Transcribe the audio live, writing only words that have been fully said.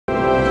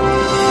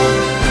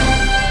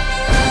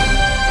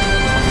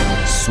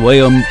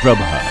Swayam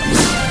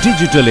Prabha.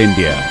 Digital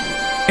India.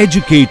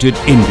 Educated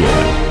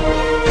India.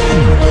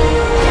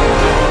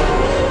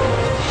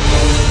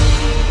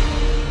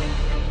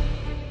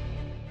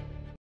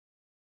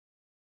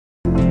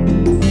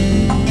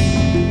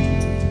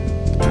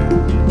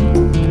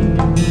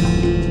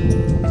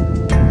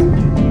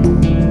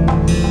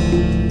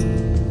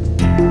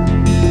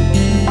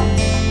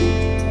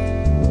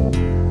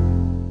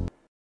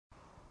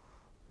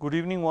 Good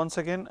evening once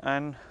again,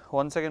 and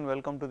once again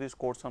welcome to this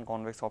course on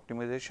convex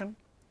optimization.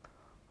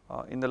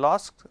 In the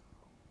last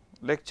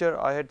lecture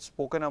I had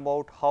spoken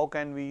about how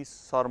can we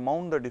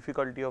surmount the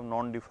difficulty of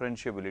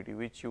non-differentiability,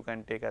 which you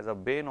can take as a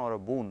bane or a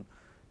boon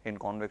in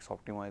convex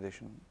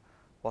optimization.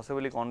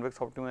 Possibly convex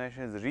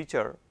optimization is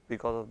richer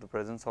because of the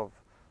presence of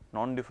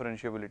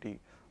non-differentiability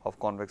of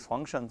convex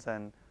functions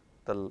and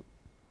the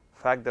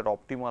fact that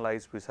optima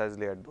lies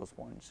precisely at those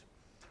points.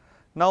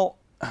 Now,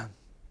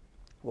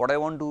 what I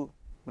want to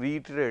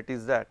reiterate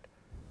is that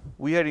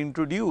we had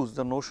introduced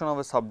the notion of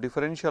a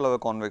subdifferential of a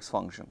convex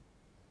function.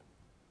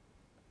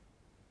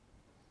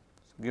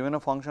 So, given a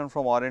function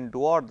from Rn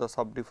to R, the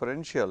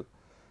subdifferential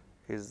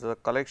is the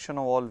collection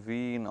of all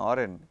V in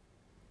Rn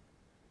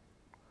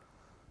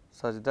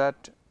such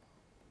that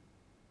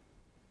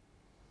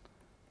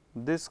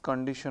this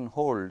condition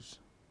holds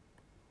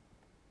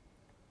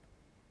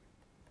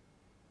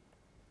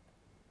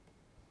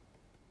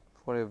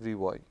for every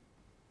y.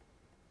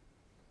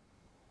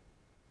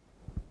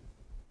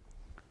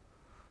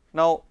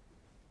 Now,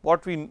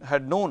 what we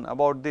had known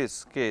about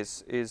this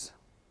case is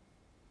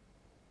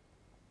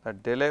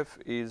that del f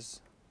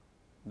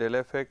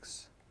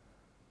x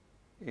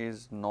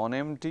is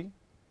non-empty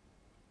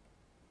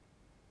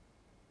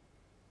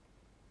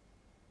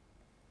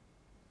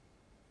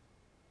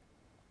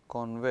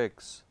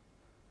convex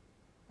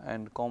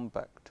and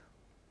compact,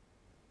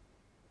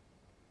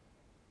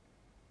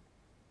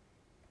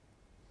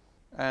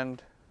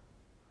 and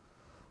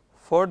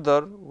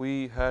further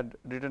we had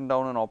written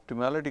down an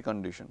optimality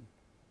condition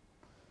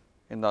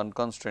in the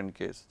unconstrained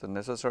case, the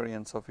necessary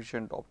and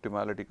sufficient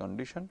optimality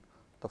condition,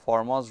 the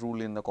Fermat's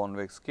rule in the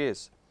convex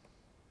case,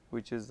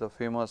 which is the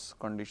famous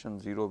condition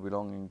 0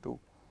 belonging to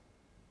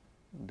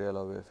del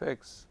of f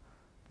x.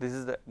 This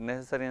is the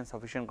necessary and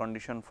sufficient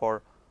condition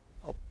for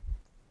a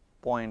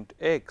point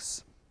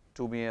x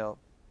to be a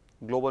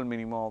global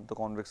minima of the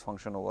convex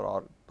function over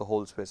R, the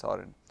whole space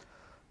R n.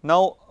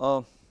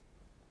 Now,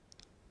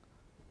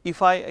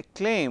 if I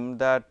claim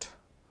that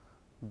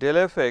del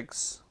f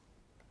x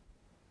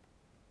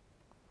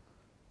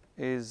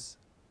is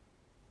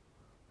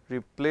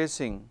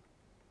replacing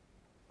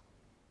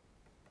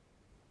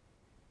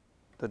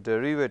the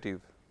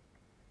derivative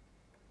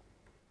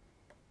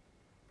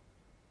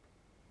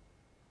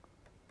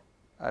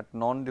at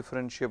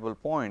non-differentiable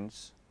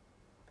points,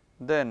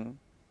 then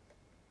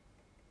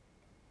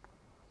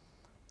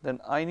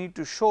I need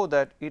to show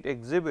that it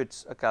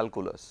exhibits a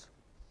calculus,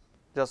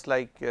 just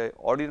like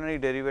ordinary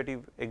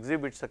derivative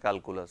exhibits a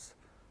calculus,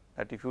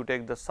 that if you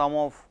take the sum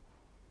of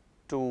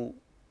two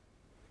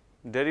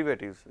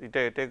derivatives, you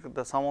take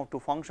the sum of two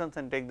functions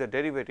and take the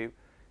derivative,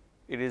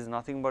 it is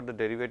nothing but the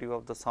derivative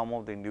of the sum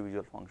of the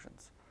individual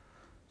functions.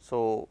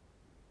 So,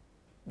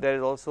 there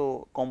is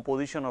also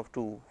composition of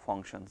two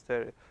functions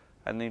there,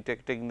 and then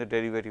taking the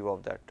derivative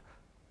of that.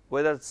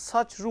 Whether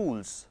such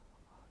rules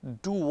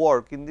do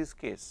work in this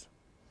case,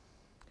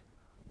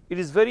 it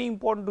is very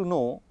important to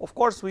know. Of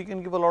course, we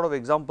can give a lot of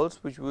examples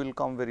which will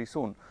come very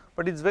soon,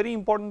 but it is very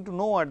important to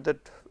know at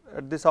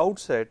this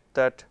outset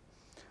that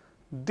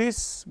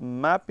this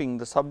mapping,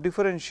 the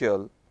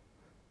subdifferential,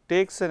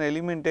 takes an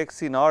element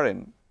x in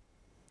Rn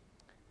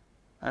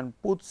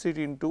and puts it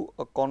into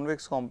a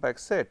convex compact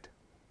set.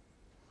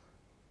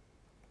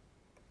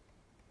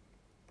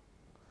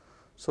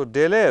 So,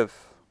 del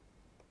f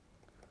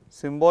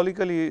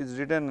symbolically is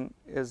written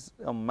as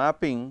a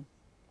mapping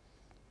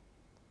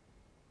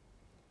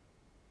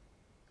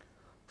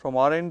from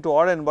Rn to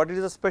Rn, but it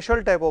is a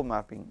special type of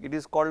mapping. It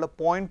is called a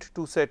point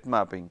to set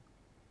mapping.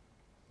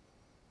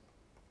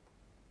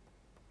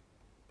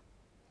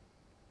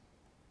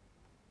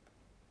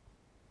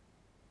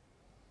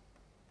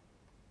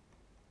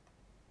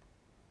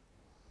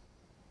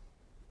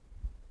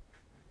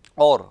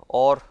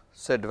 Or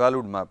set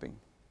valued mapping,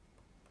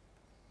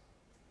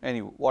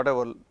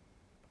 whatever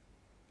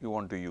you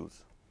want to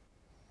use.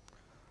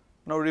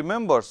 Now,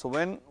 remember, so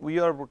when we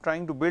are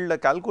trying to build a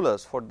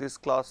calculus for this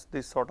class,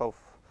 this sort of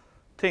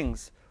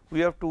things, we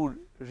have to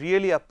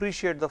really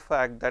appreciate the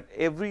fact that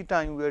every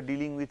time we are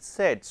dealing with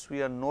sets,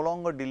 we are no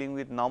longer dealing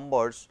with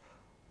numbers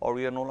or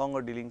we are no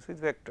longer dealing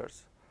with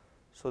vectors.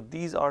 So,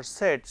 these are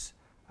sets,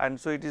 and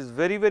so it is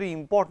very, very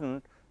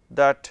important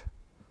that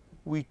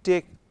we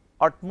take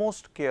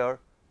utmost care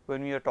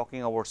when we are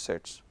talking about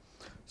sets.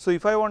 So,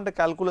 if I want a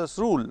calculus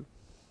rule,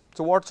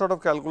 so what sort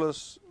of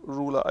calculus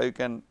rule I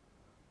can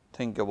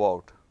think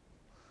about?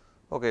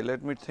 Okay,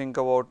 let me think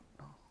about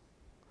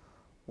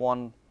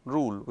one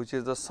rule, which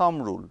is the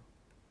sum rule.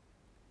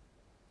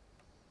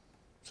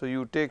 So,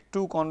 you take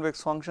two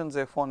convex functions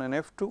f1 and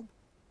f2,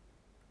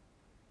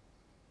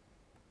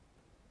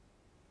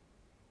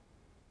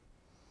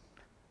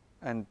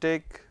 and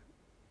take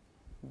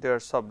their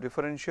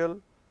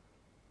subdifferential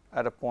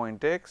at a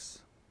point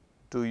x,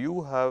 do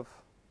you have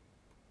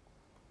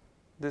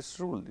this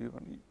rule?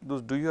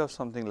 Do you have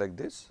something like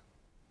this?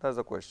 That is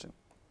the question.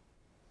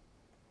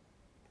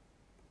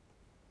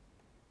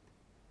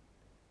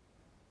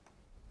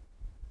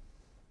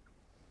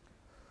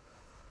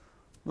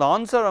 The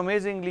answer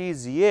amazingly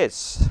is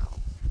yes,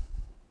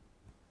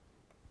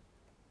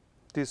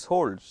 this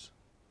holds.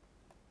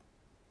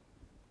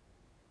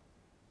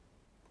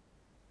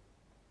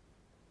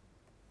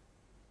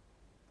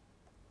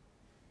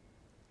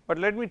 But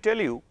let me tell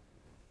you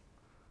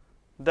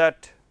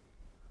that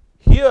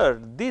here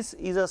this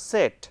is a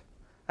set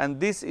and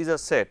this is a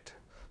set.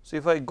 So,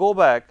 if I go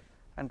back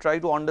and try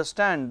to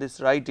understand this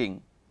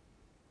writing,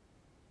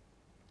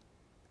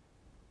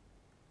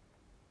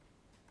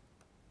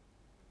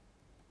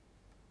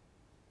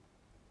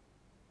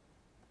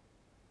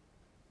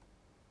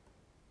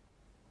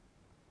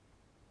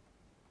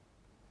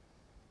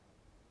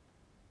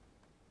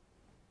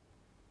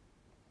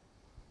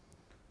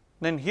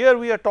 then here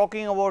we are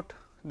talking about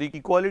the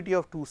equality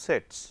of two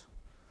sets.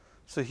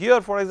 So,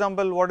 here for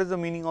example, what is the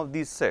meaning of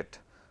this set?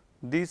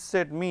 This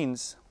set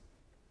means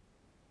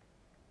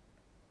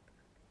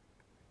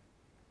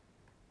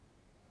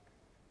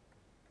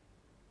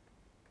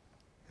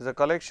is a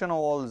collection of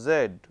all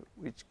z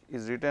which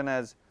is written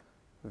as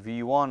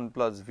V1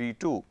 plus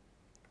V2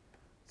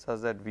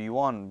 such that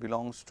V1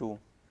 belongs to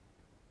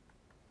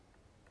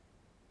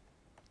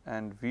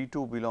and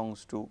V2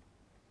 belongs to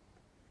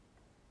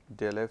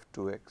del f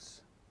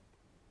 2x.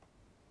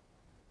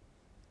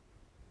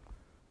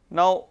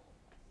 Now,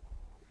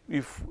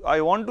 if I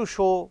want to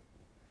show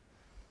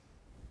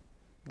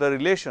the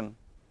relation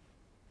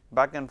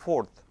back and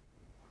forth,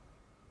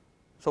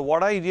 so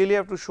what I really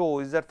have to show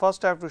is that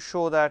first I have to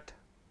show that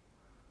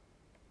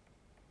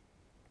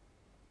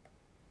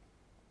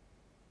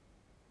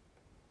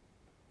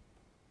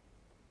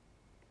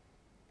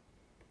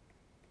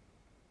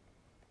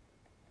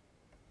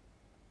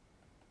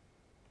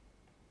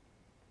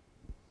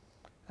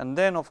and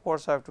then of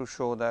course, I have to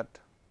show that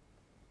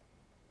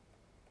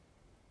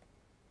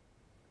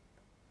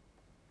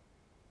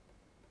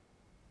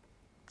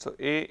so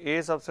A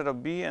subset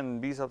of B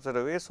and B subset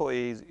of A, so A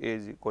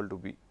is equal to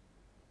B.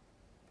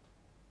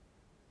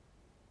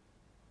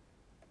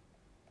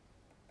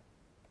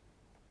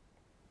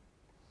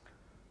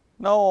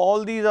 Now,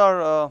 all these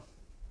are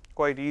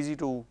quite easy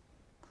to,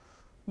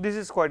 this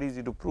is quite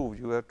easy to prove,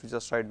 you have to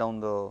just write down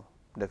the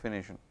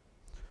definition.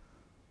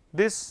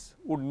 This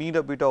would need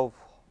a bit of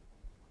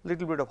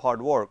little bit of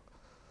hard work.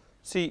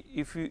 See,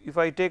 if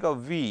I take a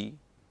V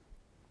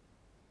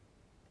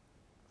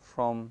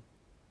from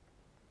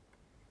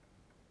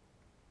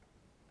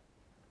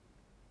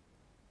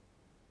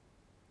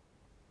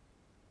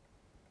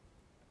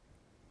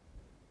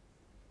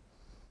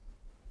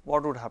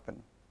what would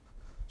happen?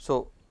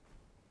 So,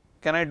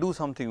 can I do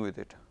something with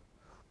it?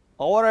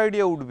 Our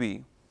idea would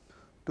be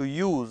to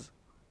use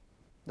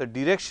the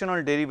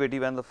directional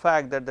derivative and the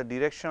fact that the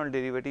directional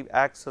derivative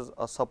acts as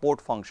a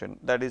support function,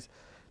 that is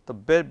the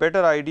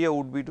better idea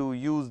would be to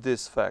use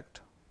this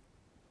fact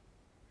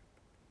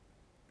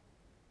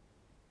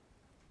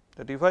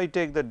that if I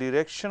take the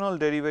directional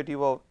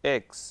derivative of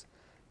x,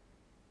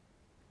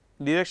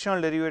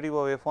 directional derivative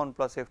of f1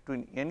 plus f2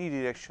 in any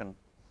direction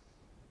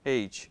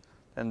h,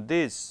 then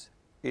this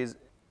is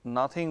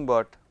nothing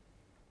but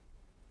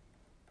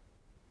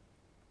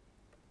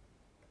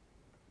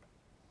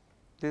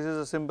this is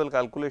a simple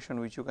calculation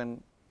which you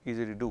can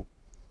easily do.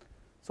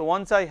 So,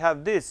 once I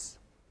have this,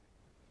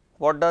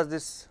 what does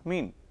this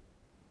mean?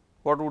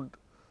 What would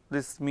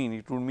this mean?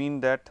 It would mean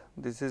that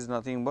this is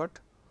nothing but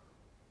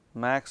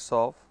max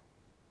of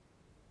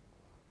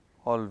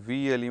all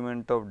V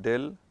element of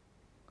del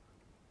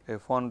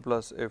f1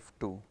 plus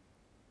f2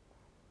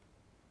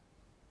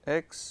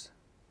 x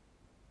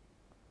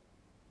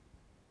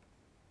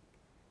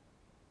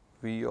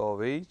V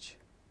of h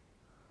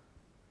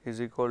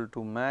is equal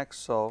to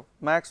max of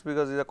max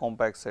because it is a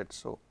compact set.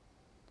 So,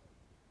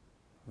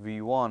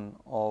 V1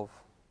 of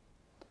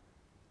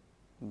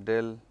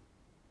del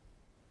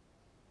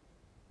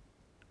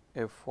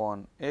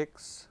f1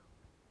 x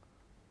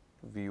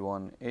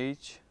V1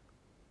 h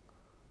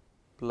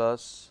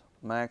plus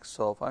max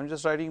of, I am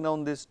just writing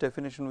down this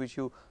definition which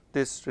you,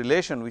 this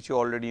relation which you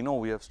already know,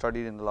 we have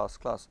studied in the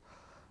last class.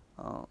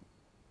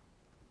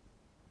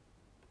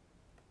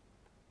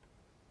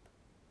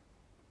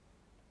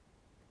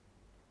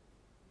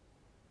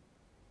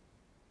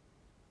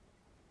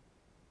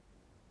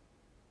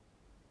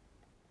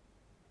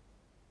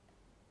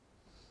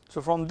 So,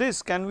 from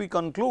this can we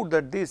conclude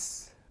that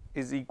this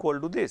is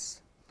equal to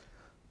this?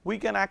 We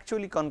can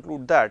actually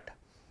conclude that,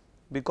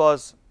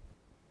 because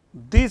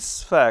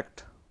this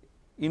fact,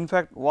 in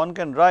fact one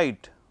can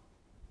write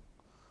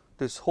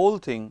this whole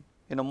thing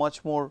in a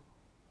much more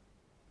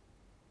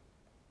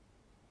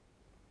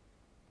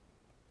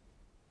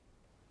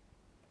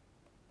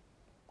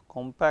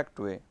compact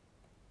way.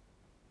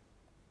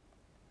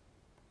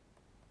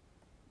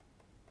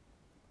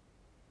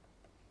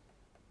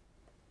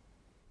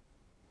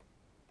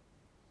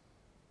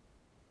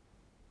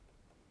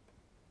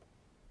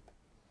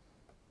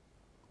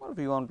 or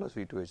V1 plus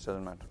V2h, does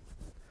not matter.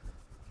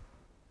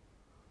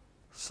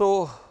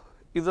 So,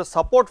 if the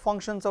support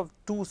functions of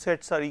two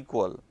sets are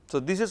equal, so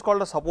this is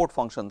called a support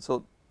function.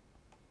 So,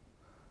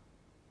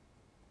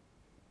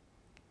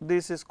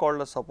 this is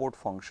called a support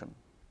function.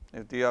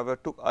 If you have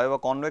I have a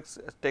convex,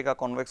 take a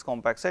convex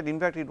compact set, in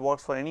fact it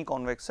works for any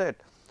convex set,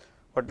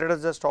 but let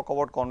us just talk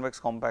about convex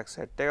compact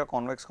set. Take a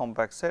convex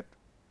compact set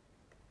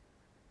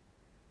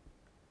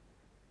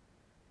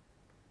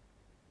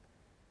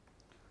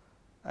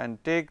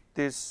and take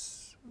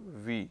this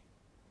V.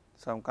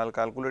 So, I am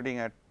calculating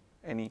at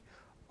any,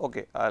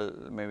 okay,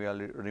 maybe I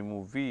will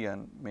remove V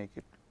and make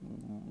it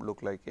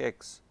look like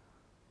x.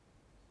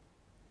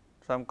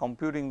 So, I am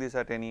computing this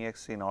at any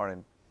x in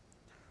Rn.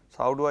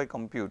 So, how do I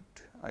compute?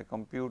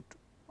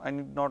 I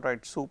need not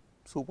write sup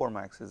or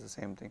max is the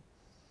same thing.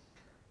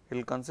 It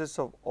will consist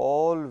of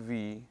all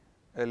V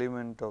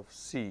element of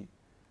C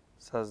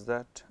such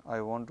that I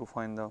want to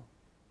find the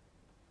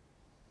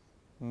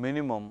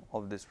minimum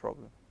of this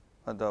problem,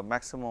 the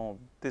maximum of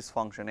this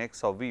function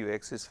x of V,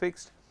 x is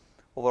fixed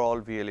over all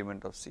V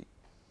element of C.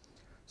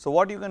 So,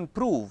 what you can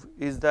prove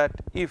is that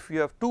if you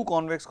have two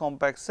convex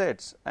compact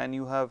sets and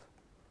you have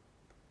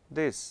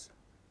this,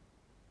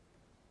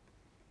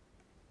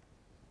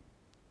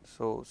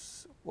 so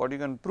what you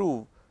can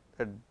prove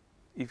that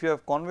if you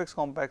have convex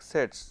compact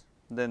sets,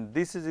 then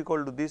this is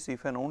equal to this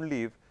if and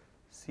only if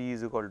C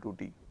is equal to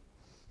D.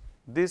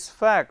 This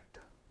fact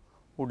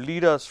would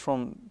lead us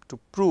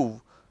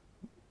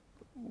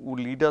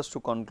to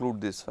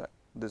conclude this fact,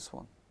 this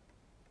one.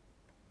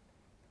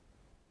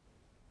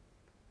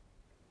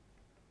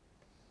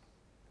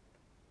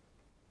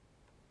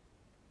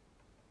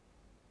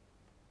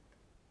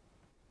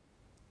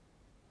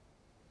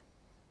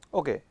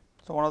 Okay.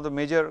 So, one of the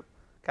major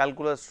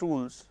calculus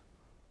rules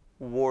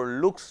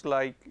looks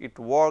like it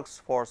works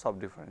for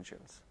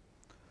subdifferentials.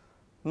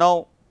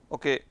 Now,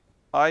 okay,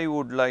 I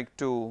would like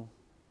to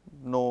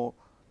know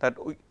that,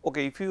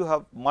 okay, if you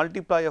have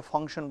multiply a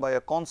function by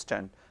a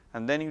constant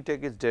and then you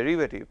take its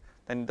derivative,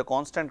 then the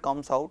constant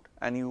comes out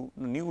and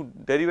the new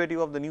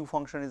derivative of the new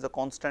function is the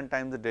constant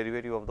times the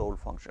derivative of the old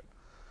function.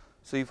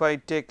 So, if I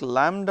take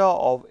lambda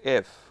of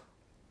f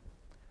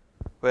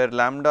where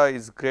lambda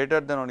is greater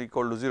than or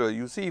equal to 0,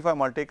 you see if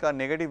I take a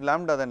negative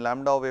lambda, then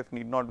lambda of f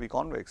need not be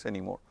convex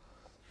anymore.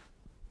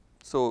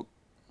 So,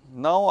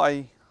 now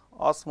I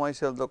ask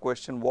myself the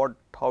question,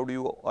 how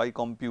do I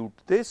compute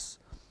this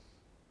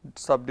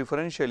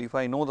subdifferential if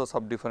I know the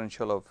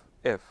subdifferential of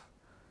f?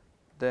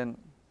 Then,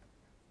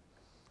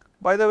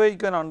 by the way, you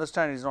can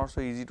understand it is not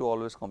so easy to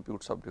always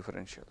compute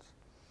subdifferentials.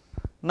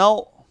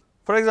 Now,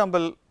 for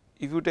example,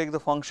 if you take the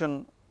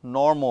function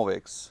norm of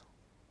x,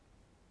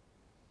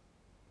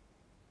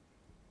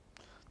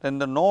 then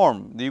the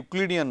norm, the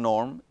Euclidean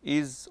norm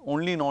is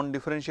only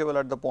non-differentiable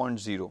at the point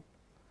 0,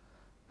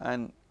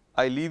 and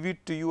I leave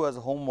it to you as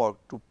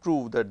homework to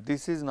prove that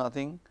this is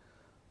nothing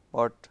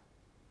but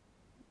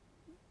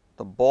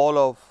the ball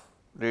of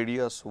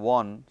radius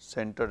 1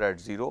 centered at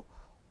 0,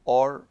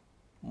 or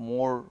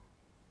more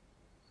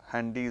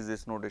handy is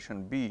this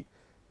notation B,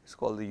 is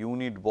called the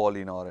unit ball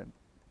in Rn.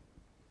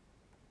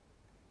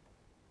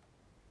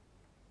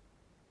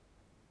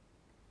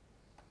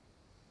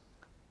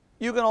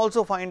 You can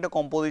also find a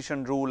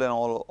composition rule and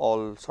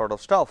all sort of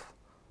stuff,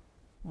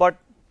 but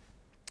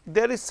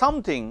there is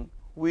something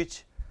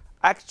which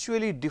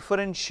actually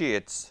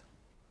differentiates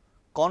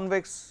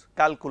convex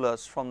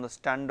calculus from the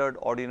standard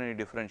ordinary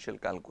differential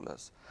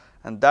calculus,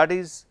 and that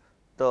is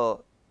the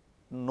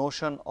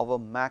notion of a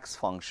max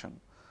function.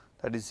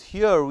 That is,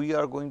 here we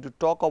are going to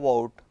talk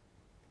about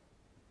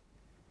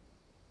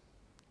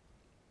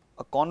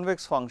a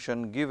convex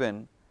function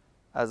given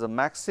as a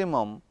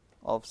maximum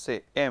of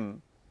say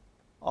m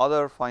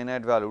other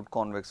finite valued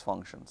convex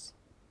functions.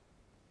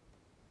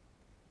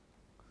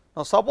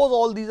 Now, suppose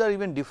all these are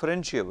even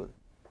differentiable,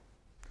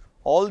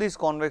 all these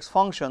convex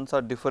functions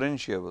are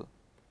differentiable.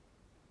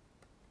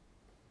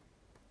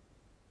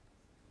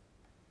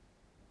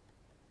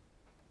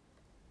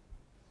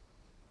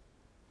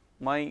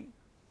 My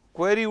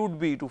query would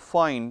be to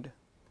find,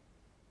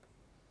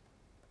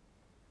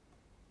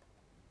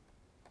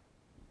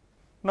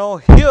 now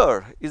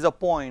here is a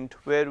point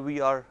where we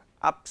are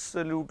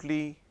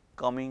absolutely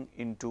coming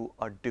into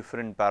a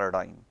different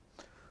paradigm,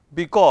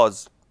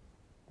 because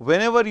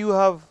whenever you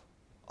have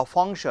a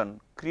function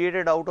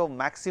created out of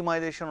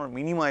maximization or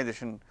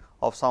minimization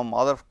of some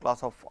other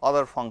class of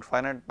other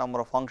finite number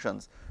of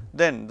functions,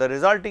 then the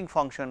resulting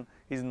function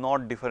is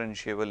not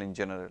differentiable in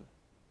general.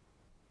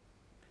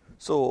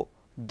 So,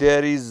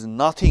 there is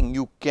nothing,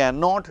 you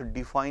cannot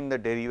define the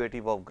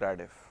derivative of grad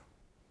f,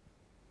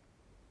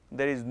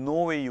 there is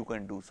no way you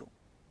can do so.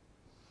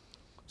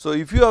 So,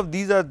 if you have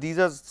these are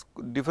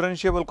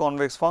differentiable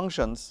convex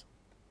functions,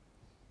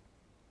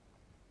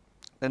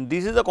 then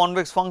this is a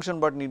convex function,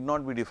 but need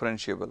not be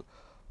differentiable.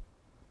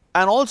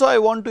 And also I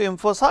want to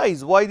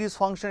emphasize why this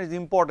function is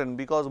important,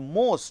 because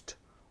most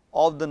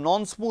of the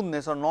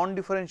non-smoothness or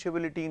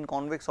non-differentiability in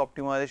convex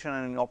optimization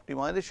and in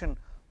optimization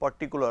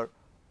particular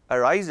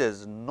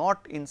arises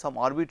not in some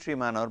arbitrary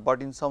manner,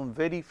 but in some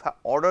very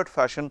ordered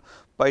fashion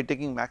by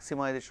taking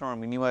maximization or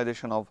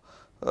minimization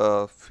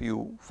of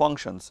few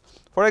functions.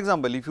 For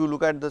example, if you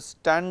look at the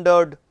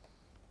standard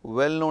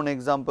well known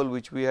example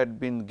which we had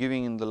been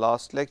giving in the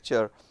last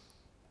lecture,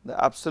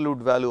 the absolute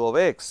value of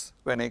x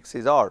when x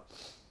is r.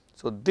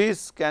 So,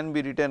 this can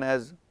be written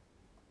as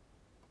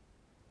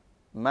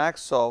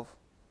max of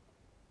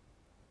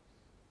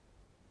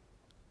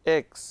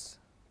x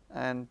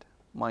and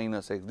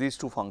minus x, these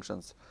two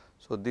functions.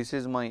 So, this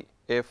is my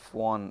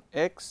f1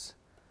 x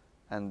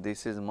and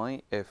this is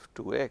my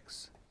f2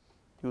 x.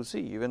 You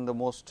see, even the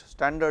most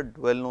standard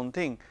well known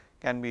thing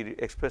can be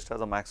expressed as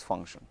a max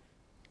function.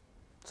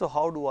 So,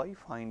 how do I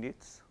find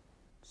its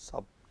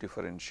sub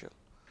differential?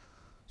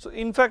 So,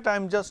 in fact, I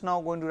am just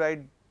now going to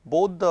write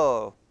both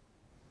the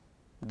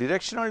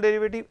directional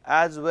derivative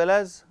as well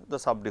as the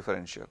sub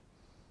differential.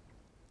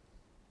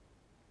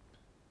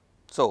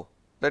 So,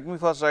 let me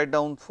first write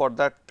down for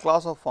that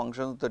class of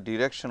functions the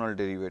directional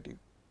derivative.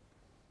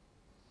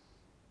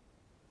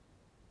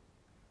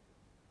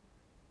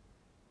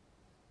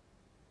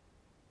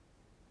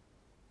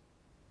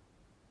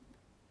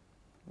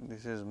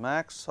 This is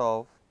max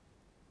of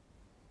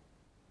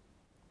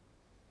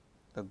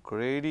the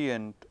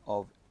gradient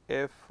of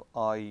f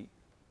I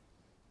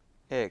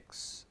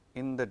x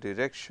in the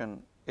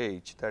direction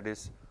h, that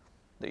is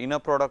the inner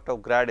product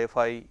of grad f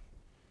I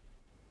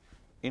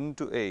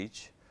into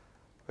h,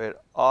 where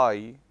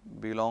I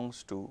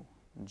belongs to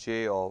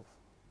j of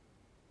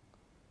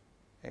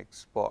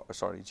x bar,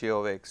 sorry, j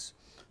of x.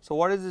 So,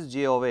 what is this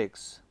j of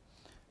x?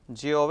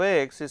 J of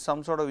x is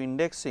some sort of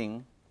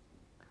indexing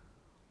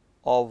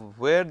of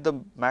where the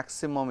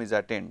maximum is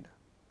attained.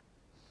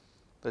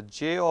 The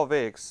j of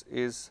x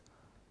is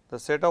the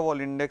set of all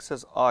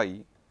indexes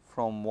I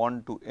from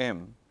 1 to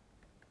m.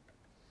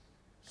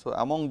 So,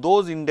 among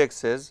those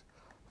indexes,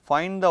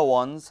 find the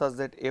one such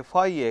that f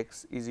I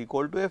x is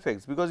equal to f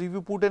x, because if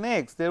you put an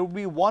x, there would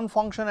be one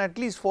function at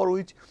least for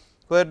which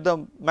where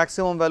the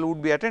maximum value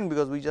would be attained,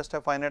 because we just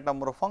have finite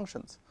number of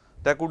functions.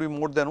 There could be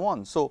more than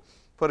one. So,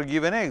 for a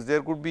given x,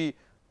 there could be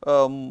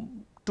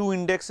 2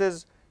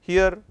 indexes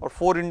here or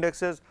 4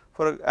 indexes.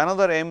 For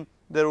another m,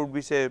 there would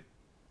be say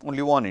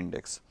only one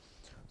index.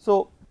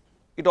 So,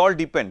 it all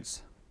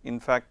depends in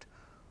fact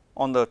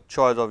on the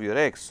choice of your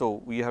x.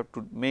 So, we have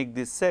to make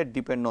this set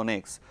depend on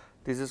x.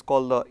 This is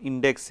called the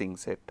indexing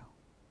set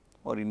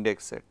or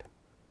index set.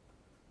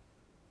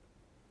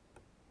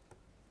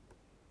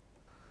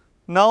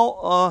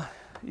 Now,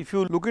 if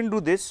you look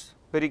into this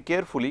very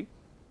carefully,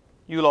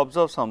 you will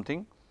observe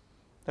something,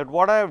 that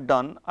what I have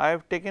done, I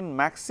have taken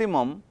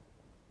maximum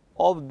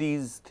of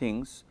these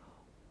things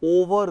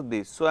over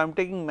this. So, I am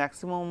taking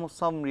maximum of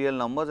some real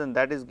numbers and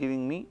that is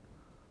giving me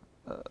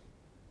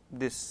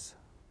this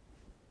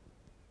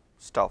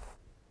stuff,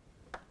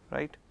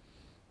 right.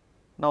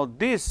 Now,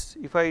 this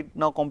if I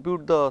now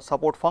compute the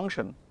support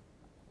function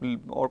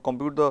or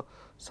compute the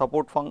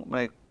support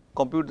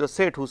compute the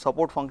set whose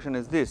support function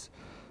is this,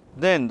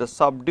 then the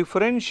sub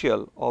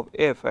differential of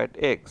f at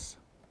x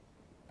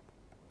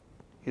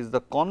is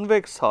the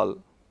convex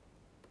hull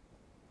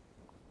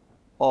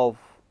of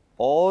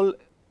all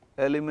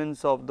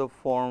elements of the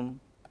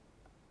form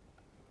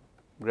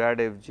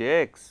grad f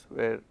j x,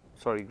 where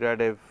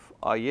grad f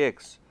I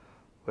x,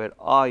 where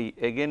I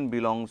again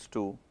belongs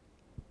to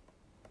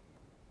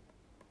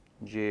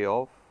j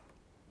of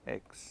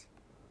x.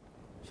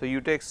 So,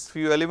 you take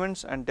few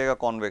elements and take a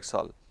convex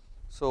hull.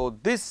 So,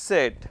 this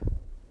set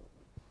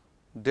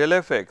del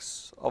f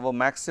x of a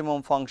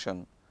maximum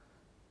function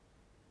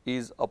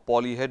is a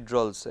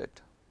polyhedral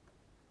set.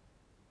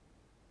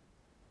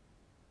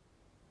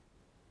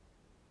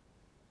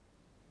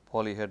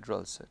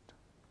 Polyhedral set,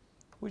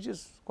 which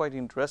is quite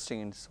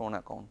interesting in its own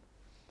account.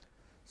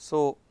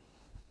 So,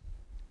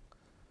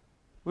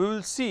 we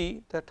will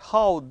see that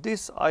how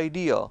this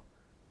idea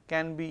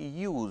can be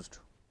used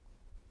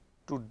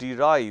to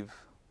derive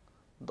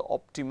the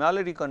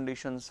optimality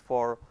conditions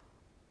for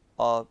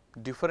a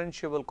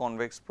differentiable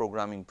convex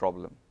programming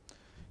problem.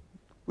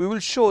 We will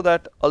show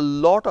that a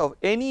lot of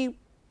any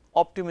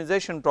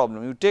optimization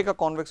problem, you take a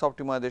convex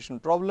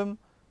optimization problem,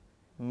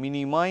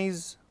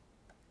 minimize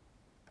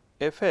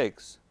f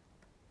x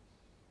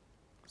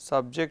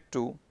subject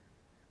to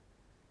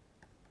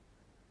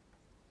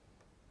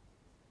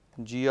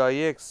g I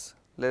x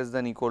less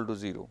than equal to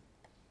 0.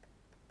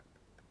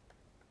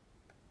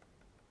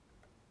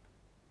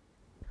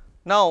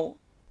 Now,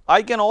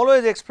 I can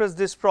always express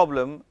this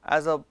problem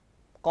as a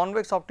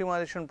convex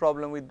optimization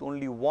problem with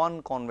only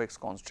one convex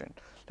constant.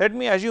 Let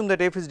me assume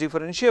that f is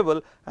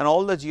differentiable and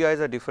all the g i's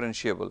are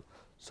differentiable.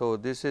 So,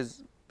 this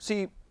is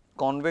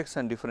convex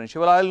and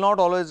differentiable. I will not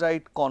always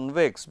write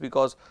convex,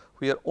 because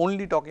we are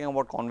only talking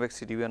about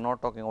convexity, we are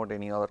not talking about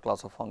any other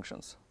class of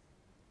functions.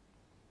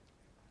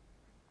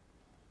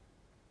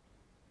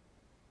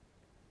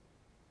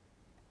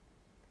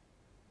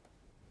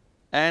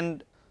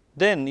 And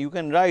then you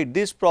can write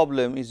this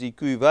problem is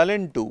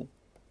equivalent to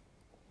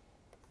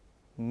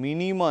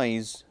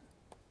minimize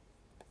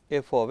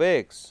f of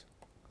x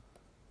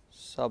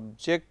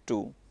subject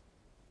to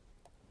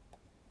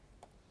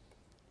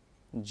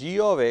g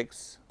of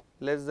x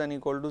less than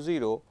equal to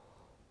 0,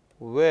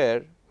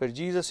 where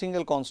g is a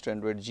single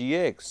constant, where g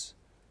x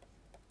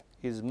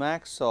is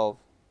max of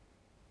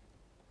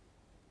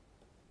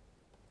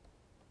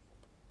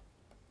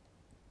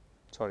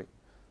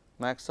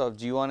max of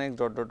g 1 x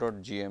dot dot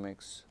dot g m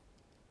x.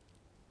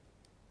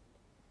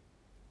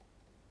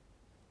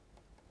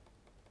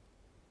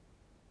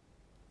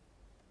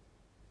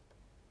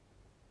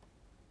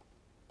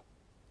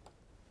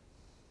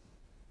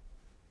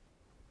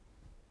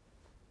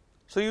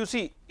 So, you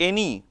see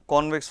any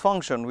convex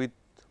function with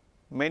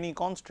many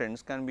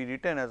constants can be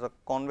written as a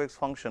convex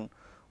function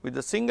with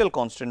a single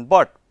constant,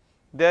 but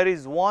there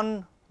is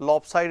one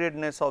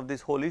lopsidedness of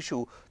this whole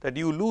issue, that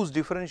you lose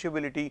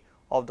differentiability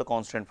of the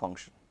constant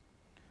function.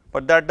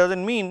 But that does not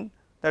mean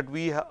that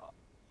we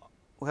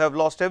have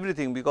lost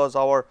everything, because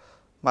our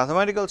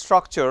mathematical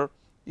structure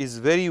is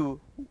very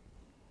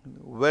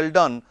well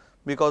done,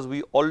 because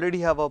we already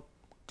have a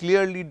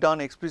clearly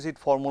done explicit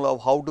formula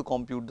of how to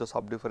compute the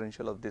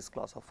subdifferential of this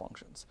class of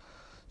functions.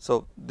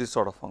 So, this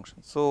sort of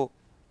function. So,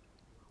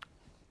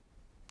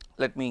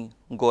 let me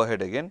go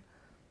ahead again.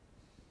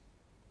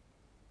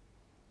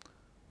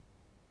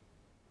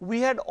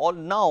 We had all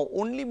now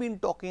only been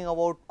talking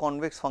about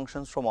convex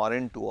functions from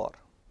Rn to R.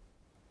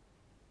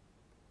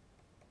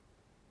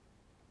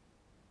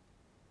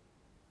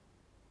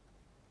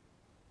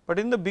 But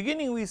in the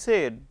beginning we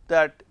said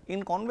that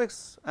in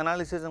convex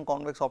analysis and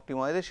convex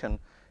optimization,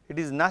 it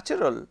is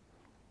natural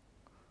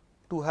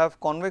to have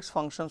convex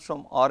functions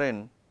from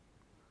Rn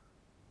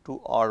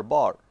to R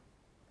bar,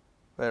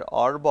 where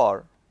R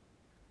bar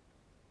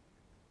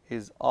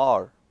is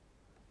R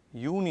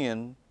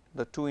union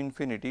the two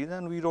infinities,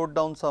 and we wrote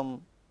down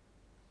some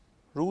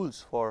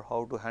rules for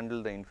how to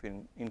handle the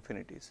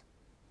infinities.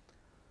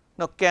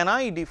 Now, can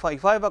I define,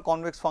 if I have a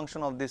convex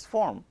function of this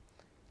form,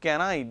 can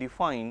I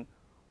define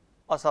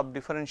a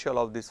subdifferential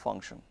of this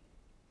function?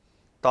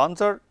 The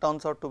answer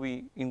turns out to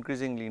be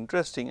increasingly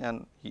interesting,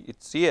 and it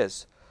is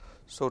yes.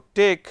 So,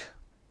 take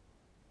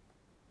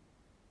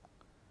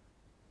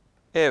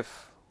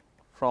f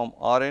from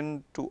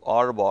Rn to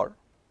R bar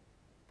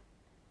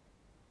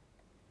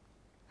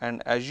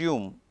and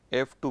assume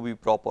f to be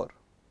proper.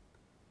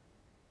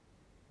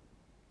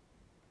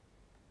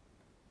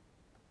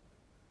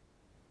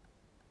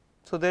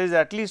 So, there is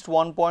at least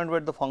one point where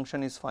the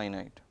function is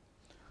finite.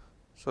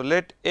 So,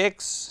 let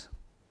x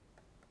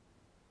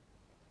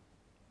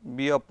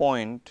be a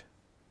point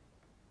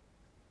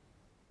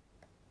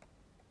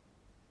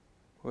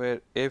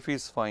where f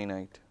is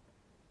finite.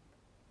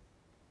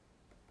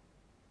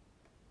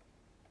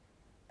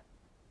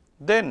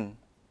 Then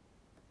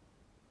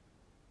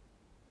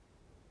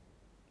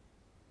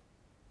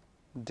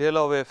del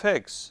of f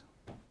x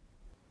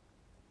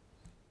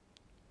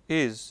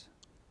is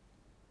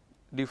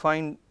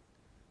defined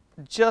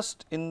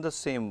just in the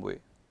same way.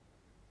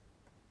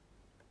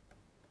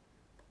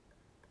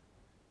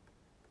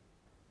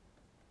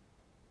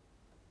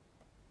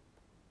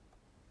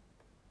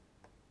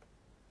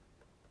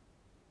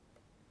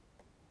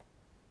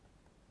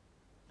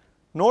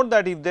 Note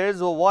that if there is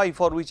a y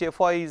for which f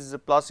y is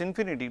plus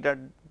infinity,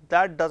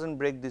 that does not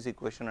break this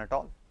equation at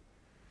all.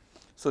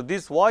 So,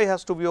 this y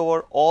has to be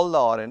over all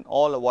the Rn,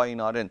 all y in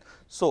Rn.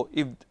 So,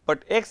 if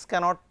but x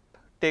cannot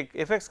take,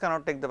 f x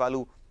cannot take the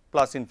value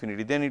plus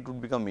infinity, then it would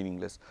become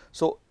meaningless.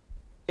 So,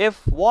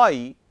 f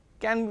y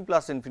can be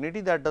plus infinity,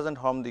 that does not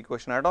harm the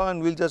equation at all,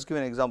 and we will just give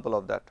an example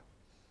of that.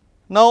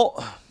 Now,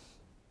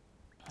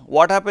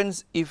 what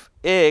happens if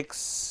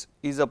x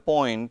is a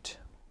point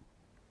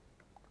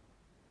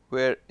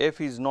where f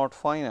is not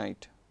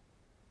finite?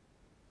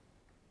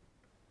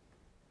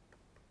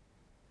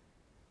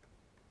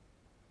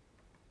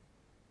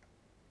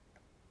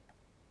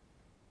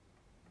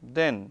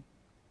 Then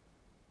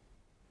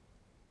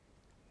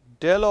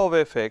del of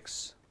f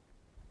x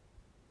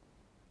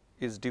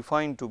is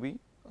defined to be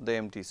the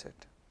empty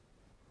set.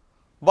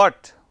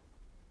 But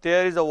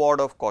there is a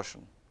word of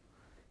caution.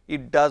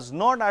 It does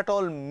not at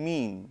all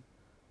mean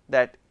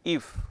that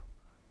if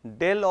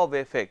del of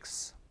f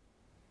x,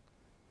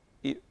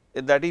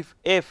 that if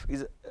f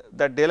is,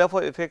 that del of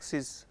f x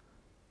is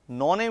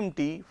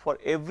non-empty for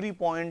every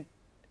point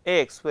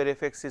x where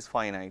f x is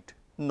finite.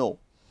 No,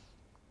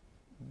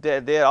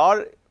 there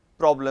are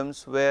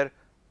problems where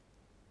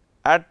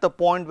at the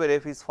point where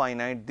f is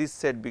finite, this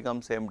set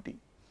becomes empty.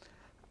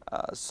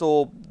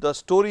 So, the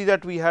story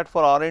that we had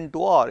for Rn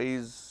to R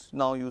is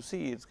now you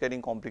see it is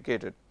getting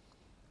complicated.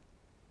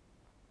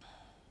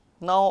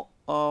 Now,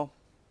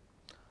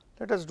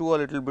 let us do a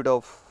little bit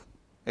of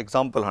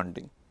example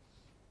hunting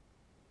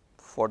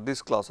for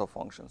this class of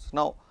functions.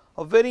 Now,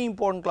 a very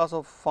important class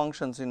of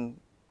functions in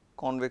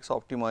convex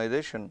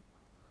optimization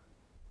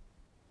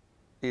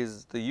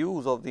is the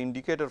use of the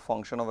indicator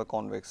function of a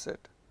convex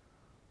set,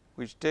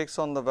 which takes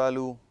on the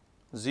value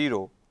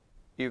 0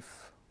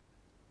 if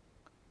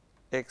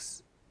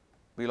x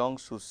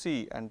belongs to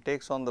C and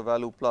takes on the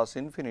value plus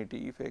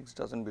infinity if x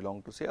does not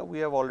belong to C. We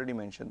have already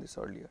mentioned this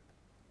earlier.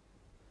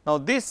 Now,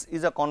 this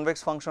is a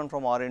convex function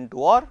from Rn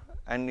to R,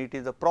 and it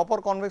is a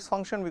proper convex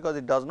function because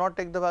it does not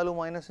take the value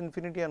minus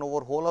infinity, and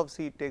over whole of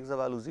C it takes the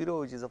value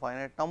 0, which is a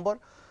finite number.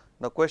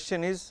 The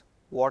question is,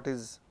 what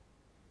is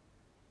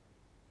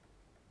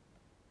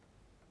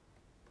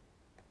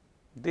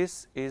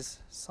this? Is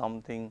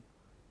something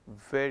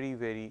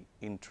very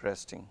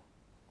interesting.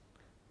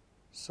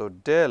 So,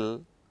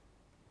 del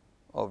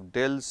of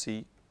del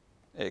C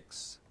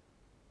x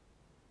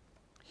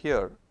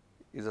here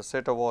is a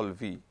set of all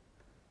v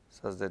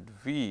such that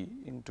v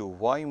into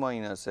y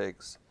minus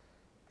x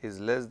is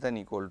less than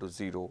equal to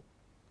 0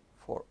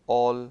 for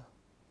all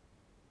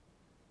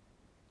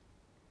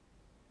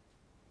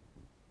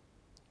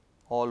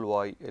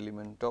y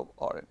element of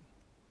Rn,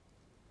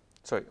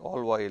 sorry,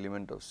 all y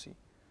element of C.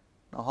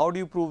 Now, how do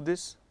you prove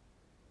this?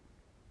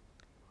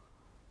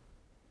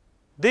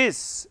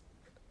 This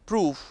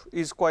proof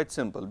is quite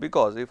simple,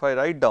 because if I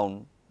write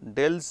down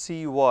del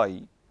C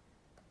y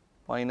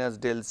minus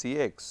del C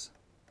x,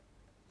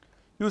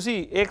 you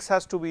see x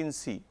has to be in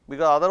C,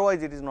 because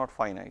otherwise it is not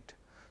finite.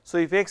 So,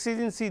 if x is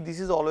in C, this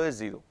is always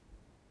 0,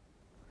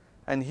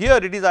 and here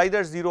it is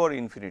either 0 or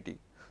infinity.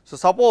 So,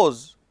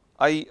 suppose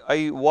y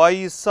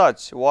is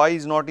such, y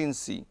is not in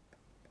C,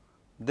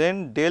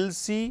 then del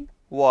C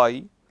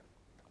y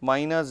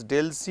minus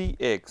del C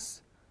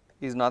x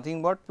is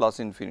nothing but plus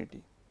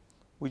infinity,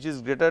 which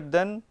is greater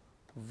than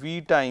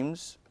v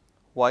times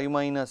y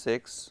minus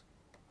x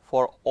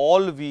for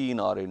all v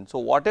in Rn. So,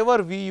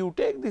 whatever v you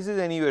take, this is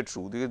anyway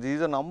true, because this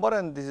is a number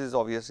and this is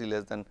obviously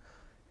less than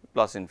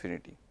plus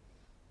infinity.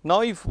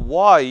 Now, if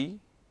y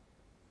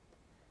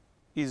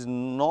is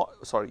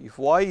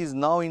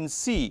now in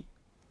C,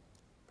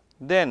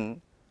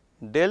 then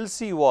del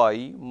C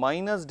y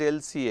minus del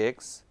C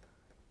x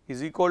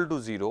is equal to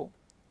 0,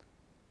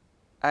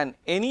 and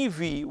any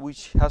v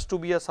which has to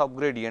be a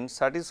subgradient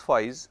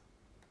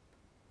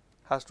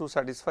has to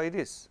satisfy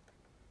this.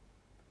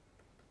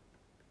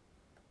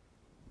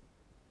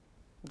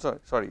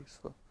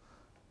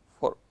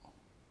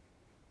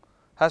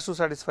 Has to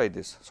satisfy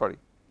this,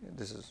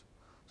 this is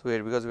so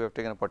here, because we have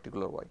taken a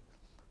particular y.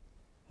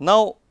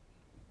 Now,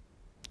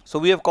 so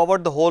we have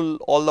covered the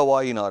all the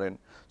y in Rn.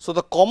 So,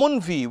 the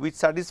common v which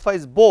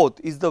satisfies both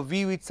is the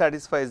v which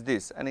satisfies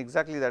this, and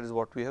exactly that is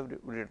what we have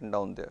written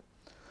down there.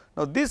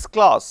 Now, this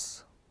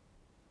class,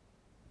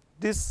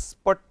 this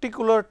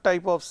particular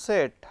type of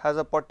set has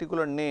a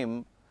particular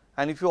name,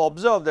 and if you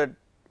observe that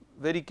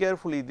very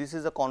carefully, this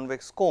is a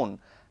convex cone,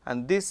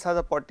 and this has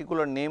a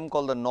particular name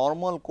called the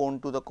normal cone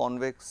to the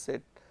convex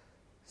set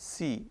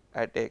C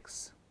at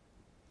x.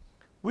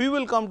 We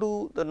will come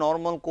to the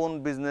normal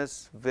cone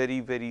business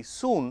very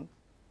soon,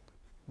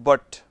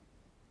 but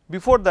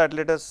before that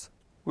we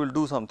will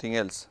do something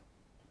else.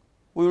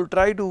 We will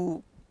try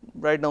to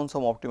write down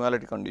some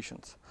optimality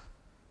conditions.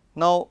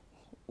 Now,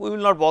 we will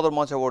not bother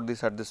much about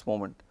this at this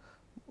moment.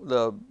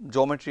 The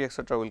geometry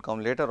etc. will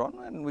come later on,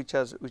 and which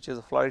is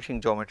a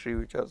flourishing geometry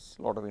which has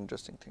a lot of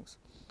interesting things.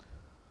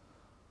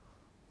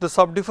 The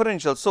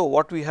subdifferential. So,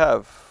 what we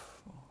have,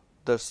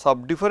 the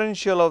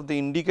subdifferential of the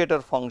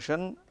indicator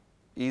function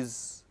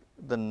is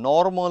the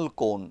normal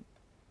cone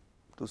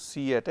to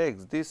C at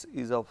x. This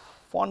is a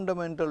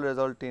fundamental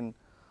result in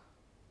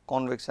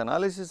convex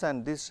analysis,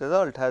 and this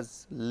result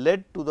has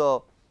led to the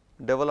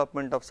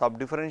development of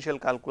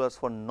subdifferential calculus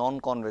for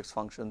non-convex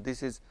function.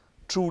 This is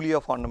truly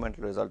a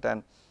fundamental result,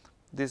 and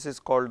this is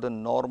called the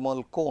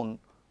normal cone,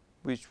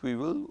 which we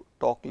will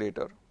talk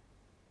later,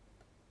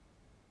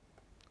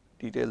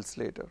 details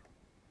later.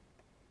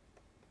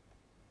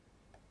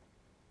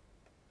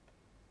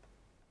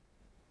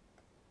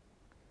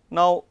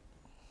 Now,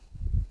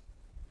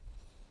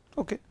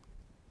 okay,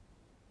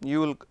 you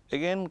will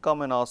again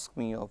come and ask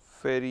me a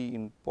very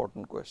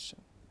important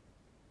question.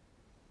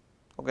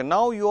 Okay,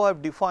 now you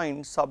have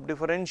defined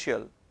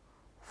subdifferential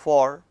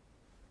for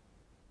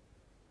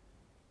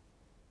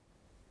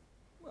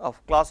a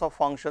class of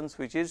functions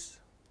which is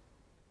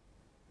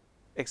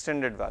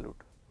extended valued.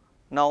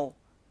 Now,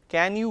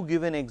 can you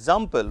give an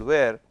example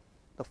where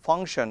the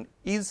function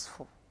is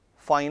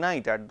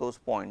finite at those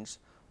points,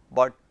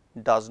 but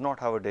does not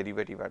have a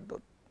derivative at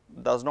the,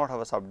 does not have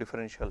a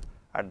subdifferential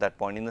at that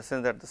point, in the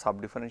sense that the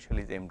subdifferential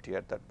is empty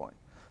at that point.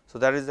 So,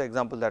 that is the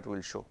example that we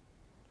will show.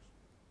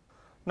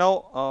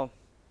 Now,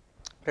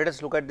 let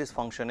us look at this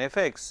function f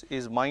x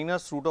is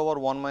minus root over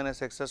 1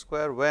 minus x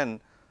square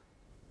when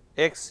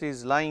x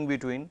is lying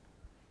between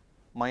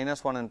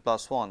minus 1 and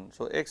plus 1.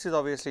 So, x is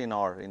obviously in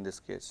R in this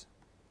case,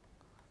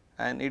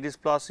 and it is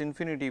plus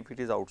infinity if it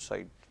is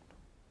outside.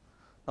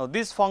 Now,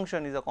 this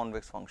function is a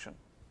convex function.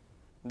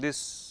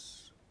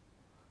 This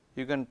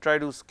you can try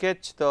to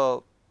sketch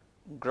the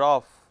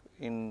graph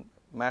in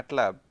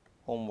MATLAB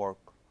homework.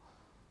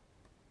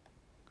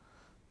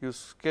 You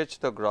sketch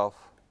the graph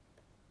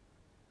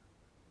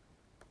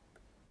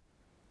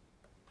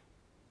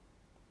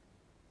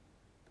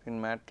in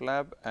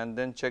MATLAB and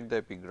then check the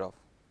epigraph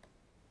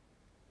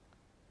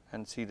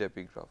and see the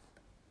epigraph.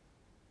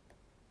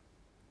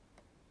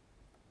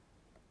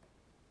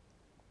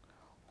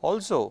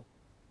 Also,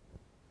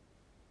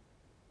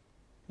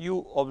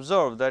 you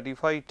observe that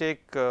if I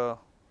take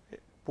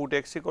put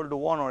x equal to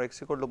 1 or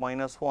x equal to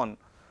minus 1,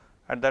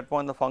 at that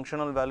point the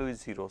functional value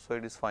is 0. So,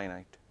 it is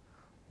finite,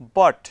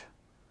 but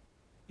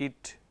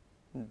it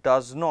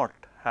does not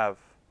have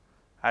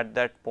at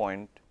that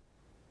point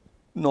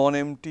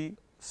non-empty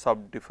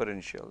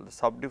subdifferential. The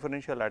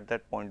subdifferential at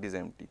that point is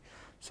empty.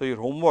 So, your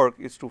homework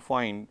is to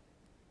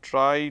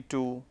try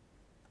to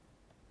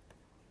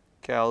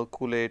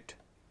calculate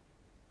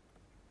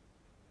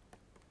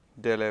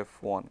del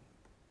f1.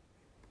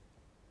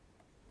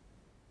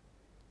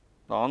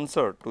 The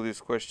answer to this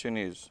question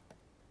is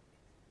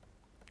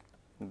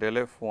del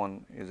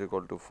f1 is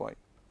equal to 5.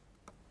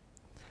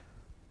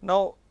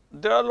 Now,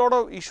 there are a lot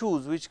of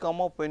issues which come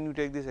up when you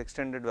take this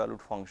extended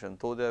valued function,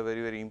 though they are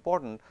very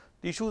important.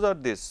 The issues are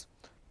this.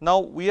 Now,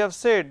 we have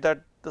said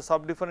that the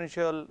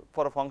subdifferential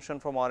for a function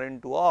from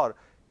Rn to R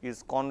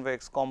is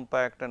convex,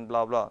 compact and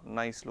blah blah,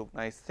 nice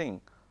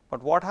thing.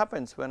 But what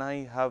happens when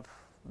I have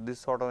this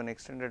sort of an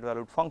extended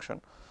valued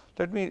function?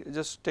 Let me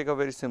just take a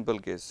very simple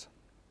case.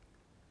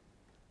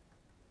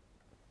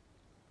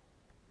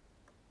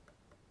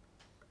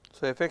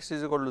 So, f x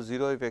is equal to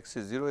 0 if x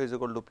is 0 is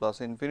equal to plus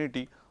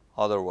infinity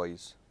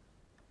otherwise.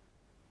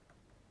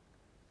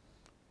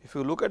 If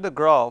you look at the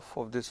graph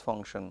of this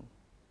function,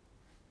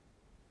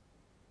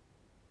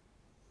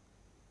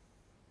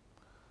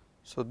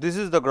 so this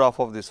is the graph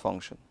of this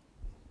function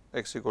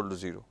x equal to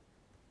 0,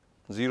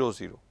 0,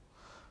 0.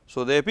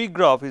 So, the epic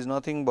graph is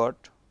nothing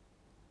but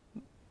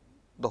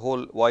the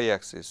whole y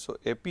axis. So,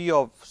 epi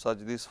of such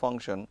this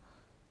function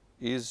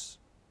is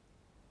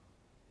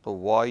the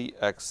y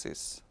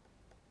axis.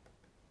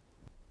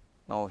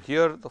 Now,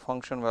 here the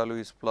function value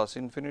is plus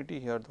infinity,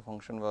 here the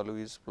function value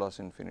is plus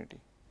infinity.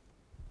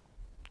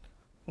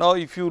 Now,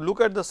 if you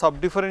look at the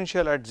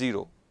subdifferential at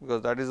 0,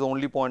 because that is the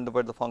only point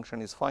where the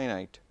function is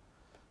finite,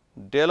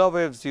 del of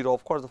f 0,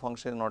 of course, the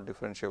function is not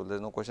differentiable, there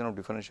is no question of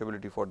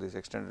differentiability for this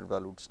extended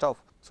valued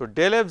stuff. So,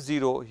 del f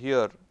 0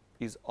 here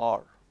is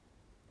R,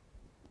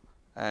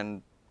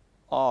 and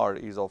R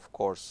is of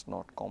course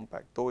not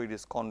compact, though it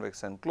is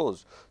convex and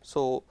closed.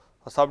 So,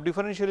 a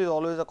subdifferential is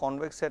always a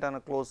convex set and a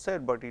closed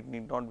set, but it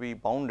need not be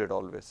bounded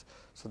always.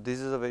 So, this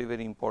is a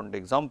very important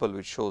example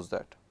which shows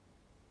that.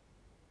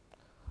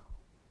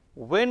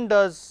 When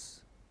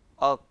does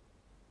a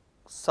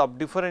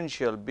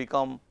subdifferential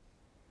become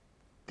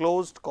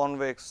closed,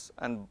 convex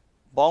and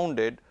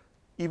bounded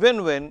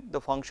even when the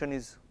function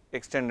is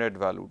extended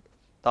valued?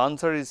 The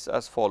answer is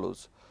as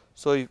follows.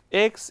 So, if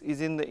x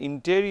is in the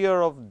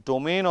interior of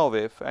domain of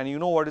f, and you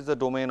know what is the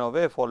domain of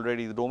f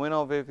already, the domain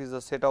of f is a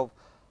set of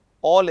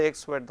all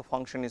x where the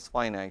function is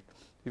finite.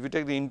 If you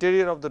take the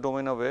interior of the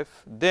domain of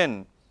f,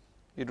 then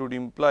it would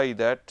imply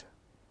that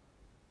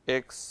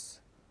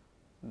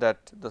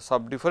that the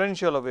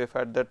subdifferential of f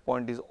at that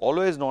point is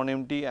always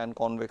non-empty and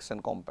convex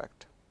and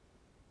compact.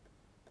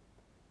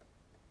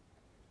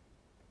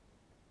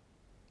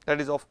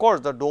 That is, of course,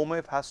 the dome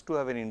f has to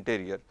have an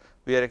interior.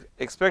 We are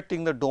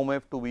expecting the dome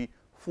f to be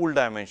full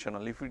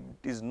dimensional. If it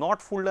is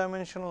not full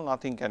dimensional,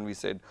 nothing can be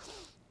said.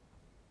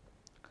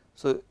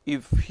 So,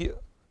 if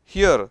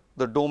here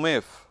the dome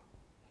f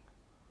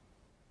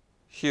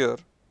here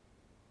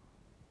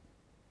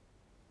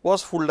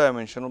was full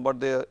dimensional, but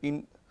the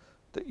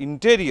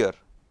interior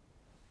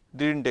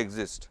did not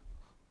exist,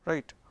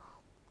 right.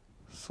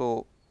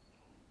 So,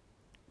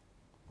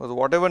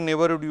 whatever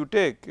neighborhood you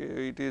take,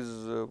 it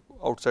is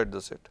outside the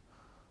set.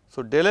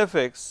 So, del f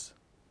x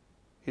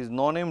is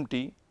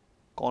non-empty,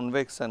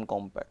 convex and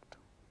compact.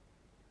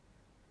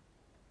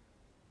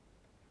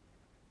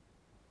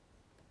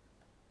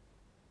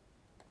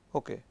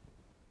 Okay.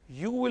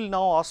 You will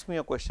now ask me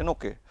a question,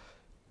 okay,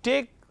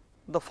 take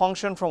the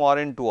function from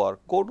Rn to R,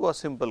 go to a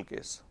simple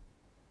case.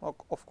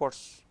 Of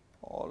course,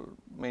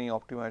 many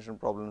optimization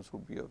problems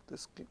would be of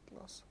this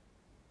class.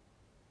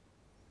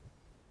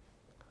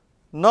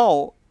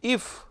 Now,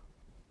 if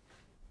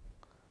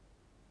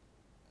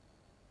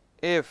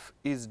f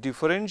is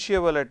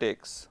differentiable at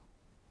x,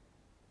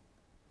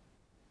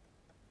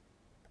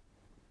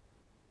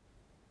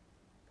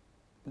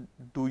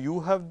 do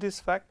you have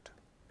this fact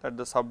that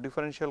the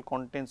subdifferential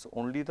contains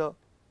only the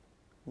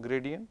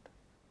gradient?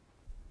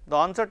 The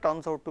answer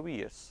turns out to be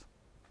yes.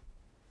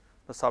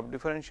 The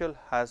subdifferential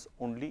has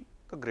only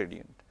the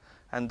gradient,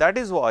 and that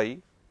is why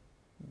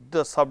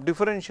the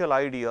subdifferential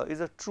idea is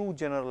a true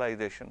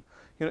generalization.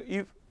 You know,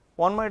 if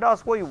one might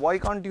ask, why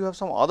can't you have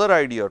some other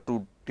idea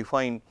to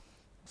define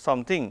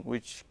something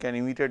which can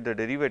imitate the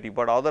derivative,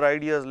 but other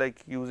ideas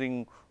like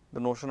using the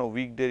notion of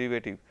weak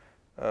derivative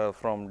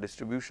from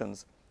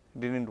distributions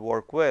did not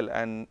work well,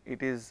 and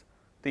it is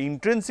the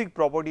intrinsic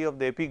property of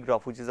the epic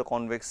graph, which is a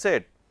convex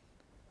set,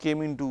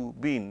 came into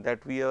being,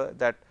 that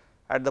that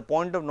at the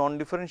point of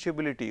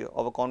non-differentiability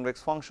of a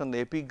convex function, the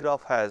epic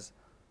graph has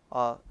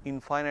a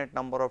infinite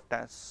number of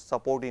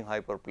supporting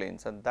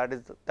hyperplanes, and that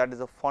is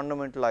a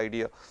fundamental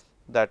idea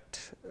that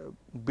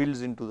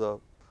builds into the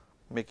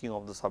making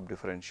of the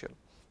subdifferential.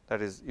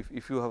 That is,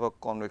 if you have a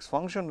convex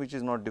function which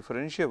is not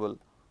differentiable,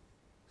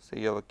 say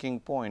you have a king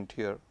point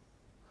here,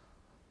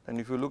 then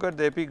if you look at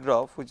the epic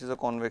graph which is a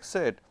convex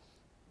set,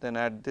 then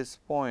at this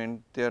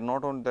point there are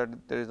not only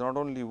that there is not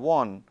only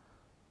one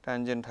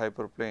tangent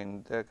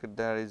hyperplane,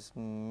 there is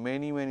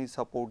many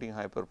supporting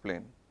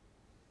hyperplane.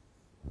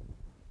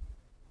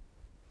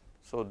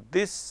 So,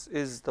 this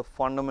is the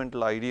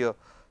fundamental idea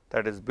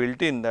that is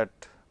built in, that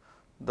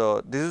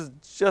this is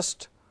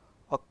just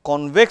a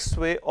convex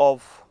way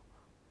of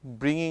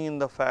bringing in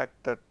the fact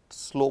that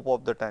slope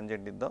of the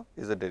tangent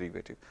is a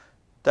derivative.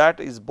 That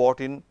is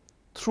brought in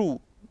through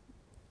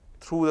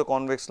the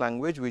convex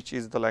language, which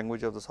is the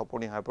language of the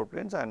supporting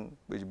hyperplanes, and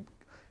which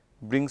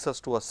brings us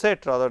to a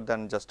set rather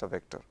than just a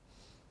vector,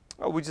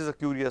 which is a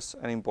curious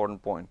and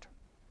important point.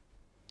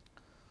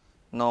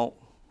 Now,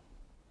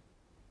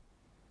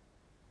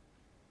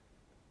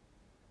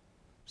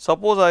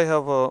 suppose I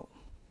have a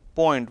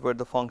point where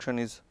the function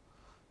is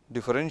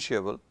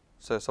differentiable,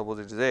 so suppose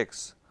it is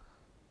x,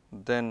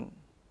 then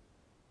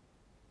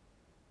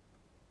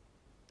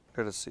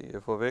let us see,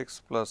 f of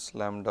x plus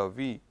lambda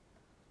v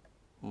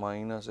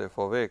minus f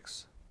of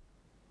x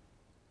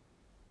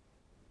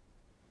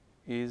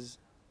is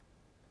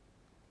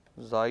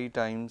xi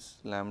times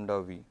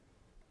lambda v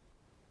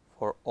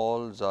for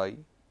all xi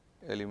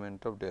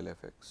element of del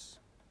f x.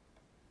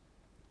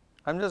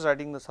 I am just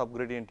writing the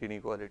subgradient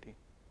inequality.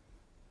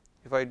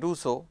 If I do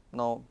so,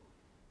 now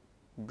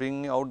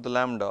bring out the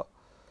lambda.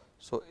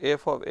 So,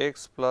 f of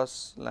x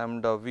plus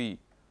lambda v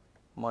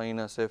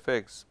minus f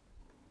x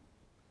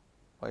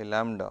by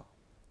lambda.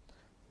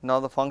 Now,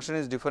 the function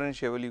is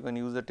differentiable, you can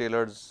use the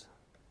Taylor's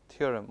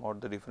theorem or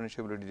the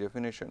differentiability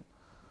definition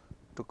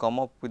to come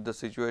up with the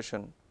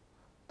situation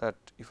that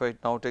if I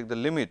now take the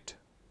limit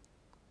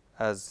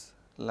as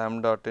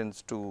lambda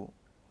tends to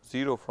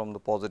 0 from the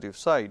positive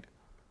side,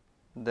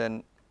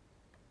 then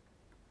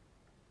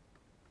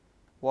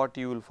what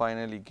you will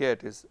finally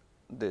get is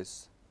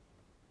this,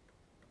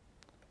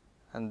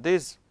 and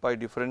this by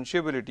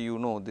differentiability you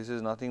know this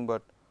is nothing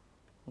but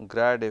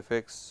grad f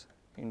x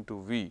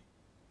into v,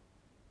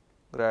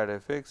 grad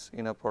f x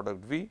inner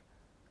product v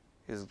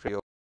is grad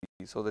of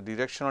v. So, the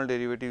directional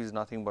derivative is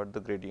nothing but the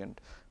gradient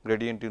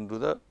into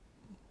the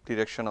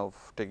direction of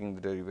taking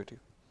the derivative.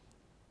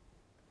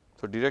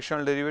 So,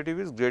 directional derivative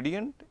is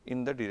gradient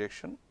in the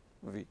direction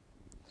v.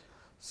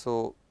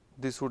 So,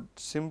 this would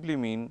simply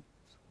mean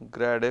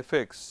grad f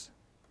x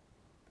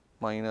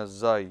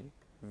minus xi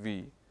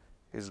v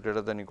is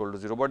greater than equal to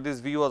 0, but this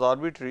v was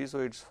arbitrary. So,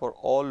 it is for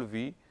all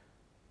v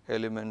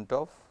element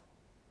of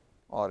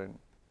R n.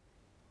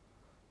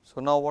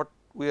 So, now what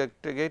we are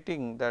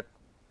getting, that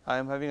I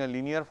am having a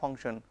linear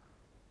function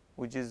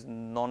which is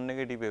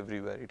non-negative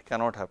everywhere, it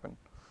cannot happen.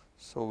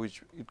 So,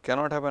 which it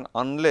cannot happen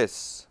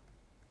unless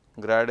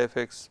grad f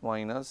x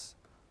minus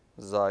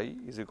xi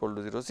is equal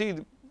to 0. See,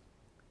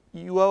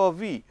 you have a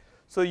v.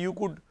 So, you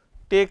could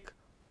take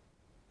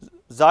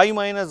xi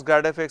minus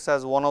grad f x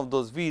as one of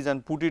those v's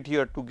and put it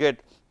here to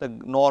get the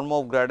norm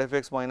of grad f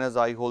x minus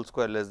xi whole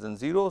square less than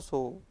 0.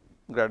 So,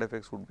 grad f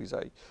x would be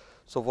xi.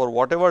 So, for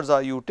whatever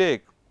xi you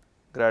take,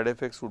 grad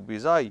f x would be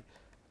xi,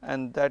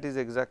 and that is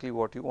exactly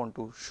what you want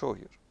to show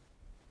here.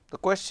 The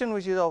question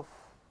which is of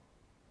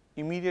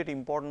immediate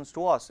importance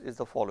to us is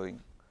the following.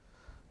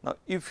 Now,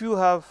 if you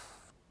have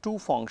two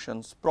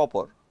functions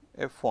proper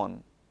f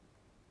 1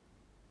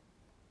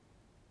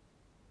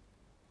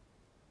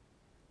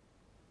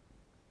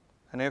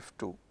 and f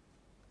 2,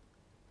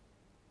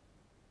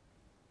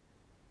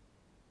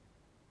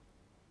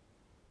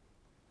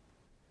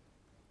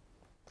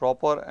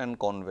 proper and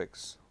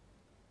convex,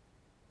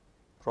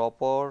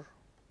 proper,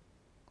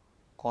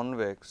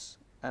 convex,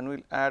 and we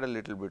will add a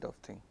little bit of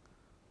thing.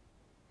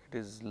 It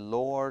is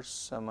lower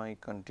semi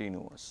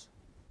continuous,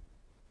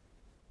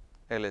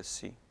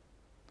 LSC.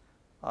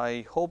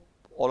 I hope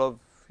all of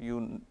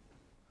you,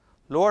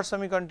 lower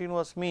semi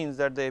continuous means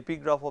that the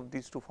epigraph of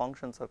these two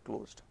functions are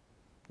closed.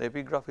 The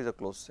epigraph is a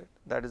closed set,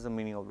 that is the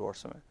meaning of lower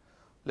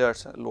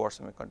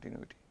semi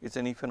continuity. It is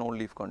an if and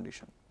only if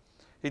condition.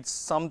 It is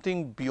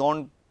something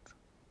beyond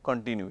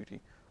continuity.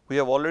 We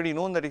have already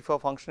known that if a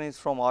function is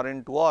from R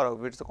n to R,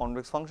 if it is a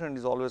convex function, it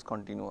is always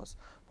continuous,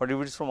 but if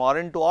it is from R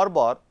n to R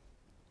bar,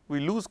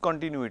 we lose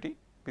continuity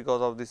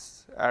because of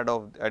this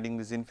adding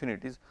these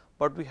infinities,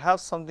 but we have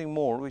something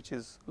more which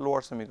is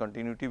lower semi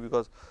continuity,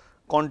 because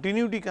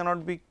continuity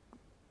cannot be,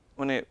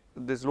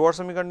 this lower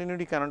semi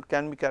continuity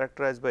can be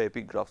characterized by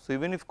epigraph. So,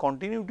 even if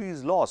continuity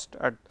is lost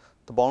at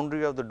the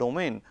boundary of the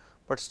domain,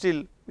 but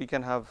still we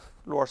can have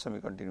lower semi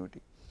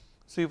continuity.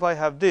 So, if I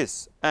have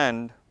this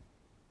and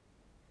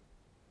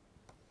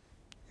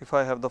if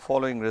I have the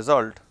following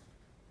result,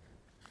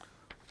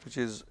 which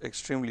is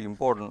extremely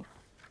important,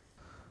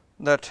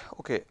 that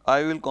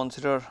I will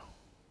consider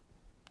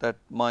that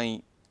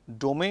my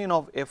domain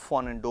of f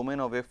 1 and domain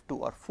of f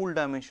 2 are full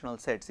dimensional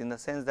sets, in the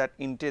sense that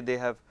they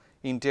have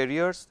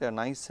interiors, they are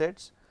nice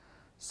sets.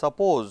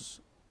 Suppose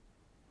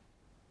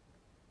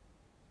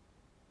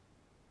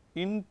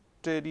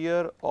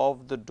interior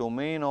of the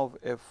domain of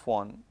f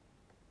 1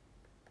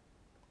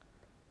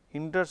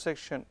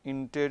 intersection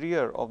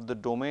interior of the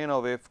domain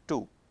of f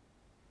 2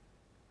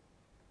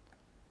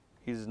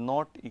 is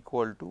not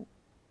equal to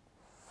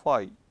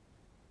phi,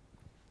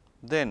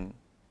 then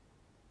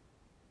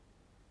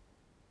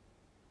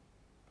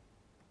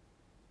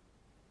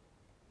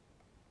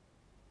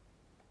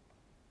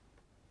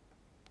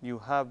you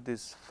have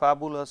this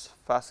fabulous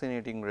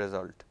fascinating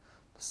result,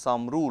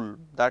 sum rule,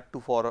 that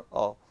too for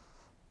a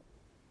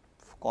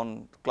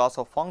class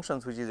of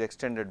functions which is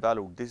extended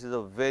valued. This is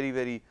a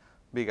very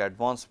big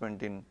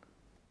advancement in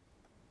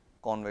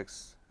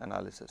convex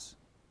analysis.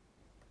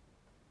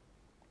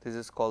 This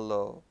is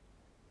called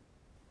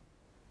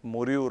the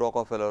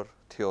Moreu-Rockefeller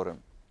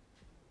theorem.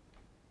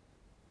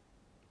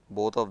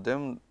 Both of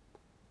them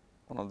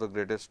one of the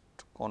greatest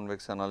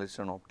convex analysts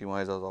and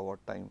optimizers of our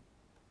time.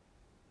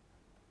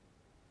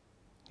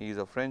 He is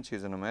a French, he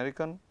is an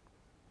American.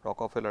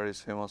 Rockefeller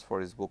is famous for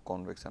his book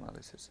Convex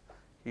Analysis.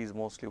 He is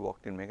mostly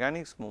worked in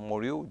mechanics.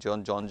 Moreu,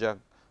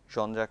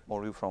 Jean-Jacques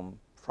Moreu from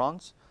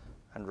France,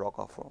 and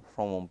Rockefeller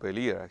from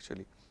Montpellier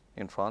actually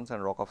in France,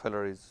 and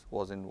Rockefeller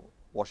was in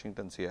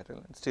Washington,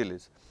 Seattle, and still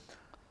is.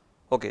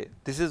 Okay,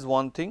 this is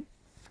one thing.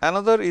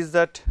 Another is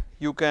that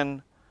you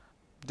can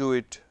do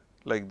it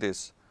like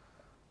this.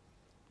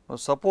 Now,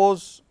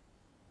 suppose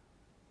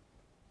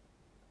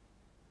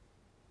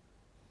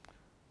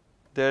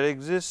there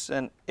exists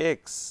an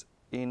x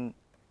in,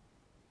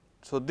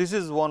 so this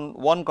is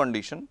one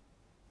condition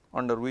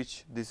under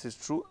which this is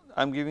true.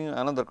 I am giving you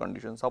another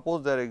condition.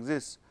 Suppose there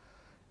exists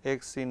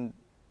x in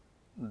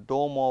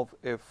dome of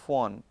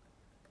F1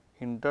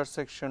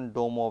 intersection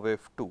dome of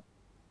F2,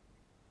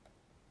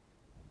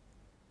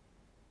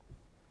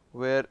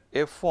 where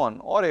F1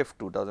 or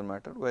F2 does not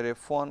matter, where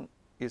F1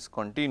 is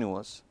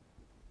continuous,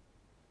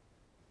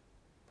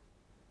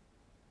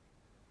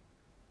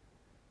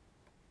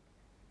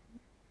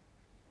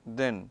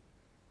 then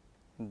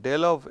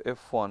del of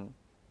F1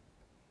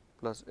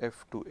 plus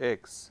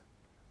F2x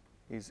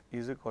is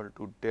equal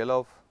to del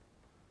of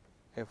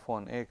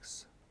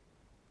F1x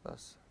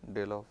plus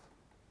del of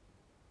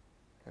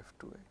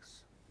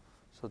F2x.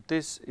 So,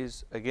 this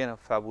is again a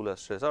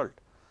fabulous result.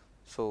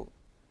 So,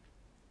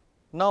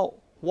 now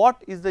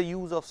what is the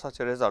use of such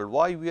a result?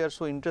 Why we are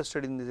so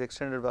interested in these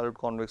extended valued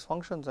convex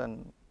functions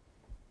and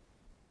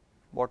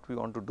what we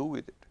want to do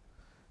with it?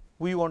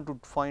 We want to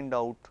find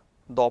out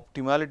the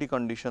optimality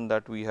condition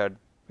that we had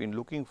been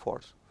looking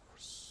for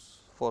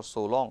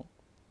so long.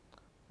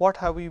 What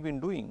have we been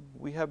doing?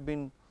 We have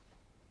been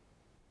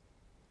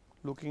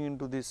looking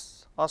into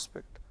this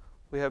aspect.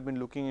 We have been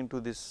looking into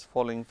this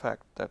following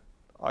fact, that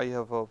I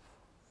have a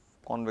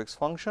convex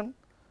function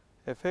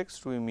f x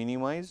to be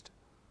minimized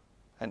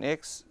and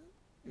x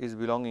is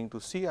belonging to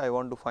C. I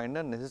want to find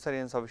a necessary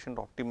and sufficient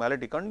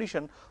optimality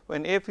condition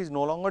when f is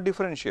no longer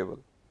differentiable.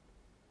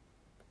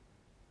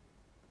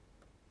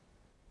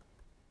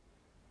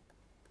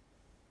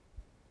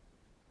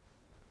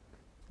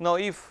 Now,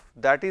 if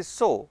that is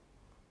so,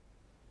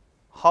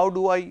 how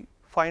do I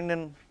find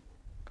an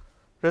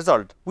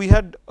result? We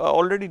had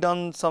already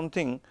done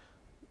something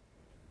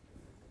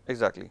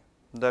exactly,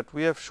 that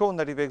we have shown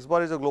that if x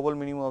bar is a global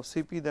minimum of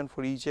C p, then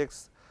for each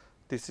x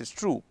this is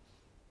true.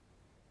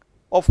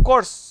 Of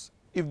course,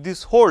 if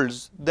this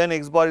holds, then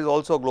x bar is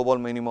also a global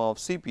minimum of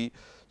C p.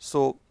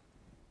 So,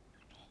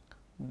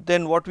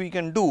 then what we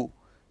can do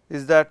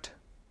is that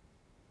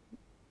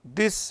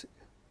this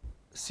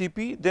C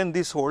p, then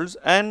this holds,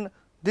 and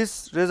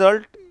this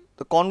result,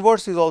 the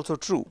converse is also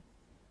true.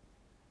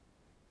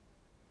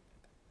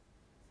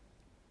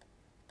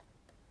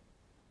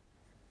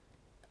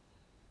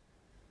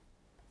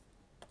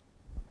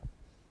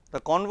 The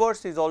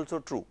converse is also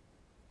true.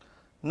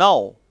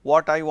 Now,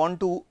 what I want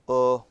to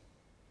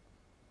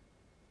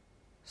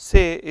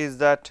say is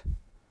that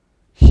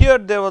here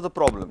there was a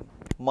problem.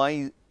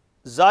 My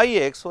xi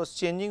x was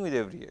changing with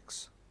every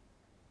x,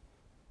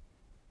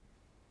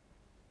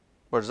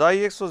 but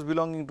xi x was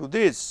belonging to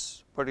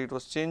this, but it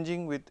was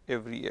changing with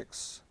every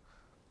x,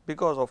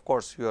 because of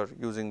course, you are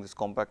using this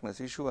compactness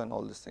issue and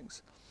all these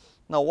things.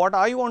 Now, what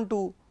I want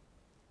to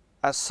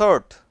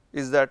assert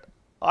is that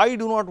I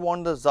do not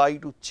want the xi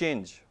to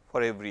change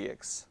for every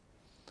x.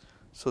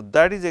 So,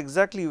 that is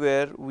exactly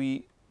where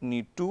we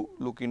need to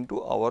look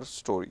into our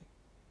story.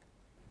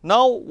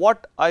 Now,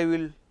 what I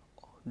will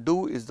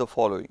do is the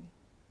following.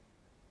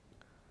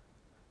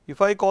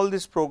 If I call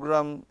this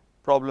problem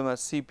as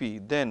C p,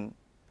 then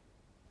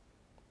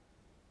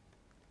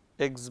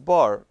x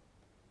bar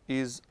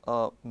is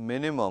a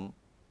minimizer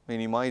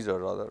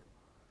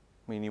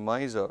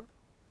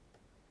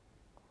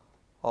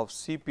of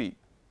C p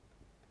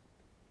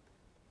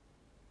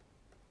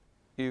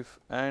if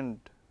and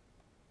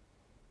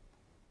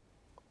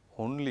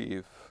only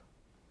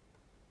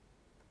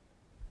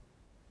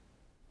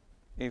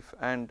if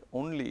and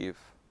only if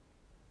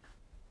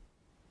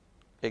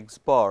x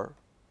bar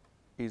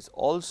is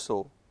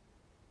also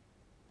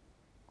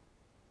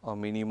a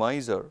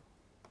minimizer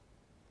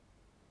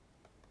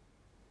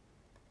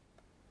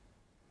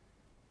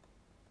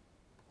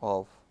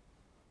of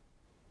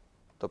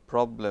the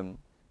problem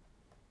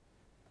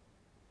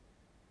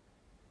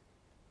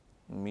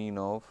mean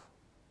of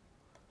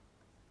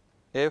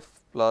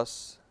f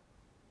plus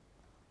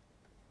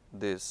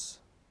this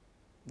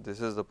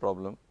is the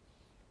problem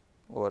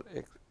over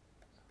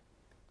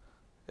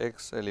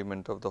x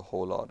element of the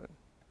whole R n.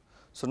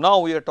 So, now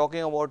we are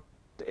talking about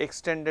the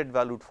extended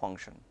valued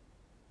function.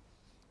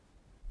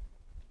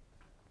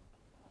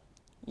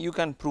 You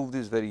can prove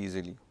this very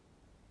easily.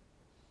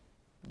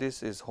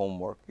 This is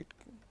homework,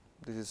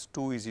 this is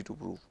too easy to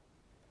prove.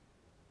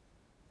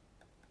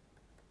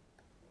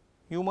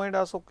 You might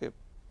ask, okay,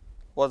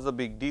 what is the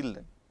big deal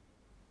then?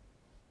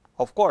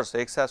 Of course,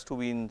 x has to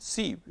be in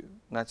C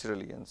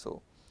naturally, and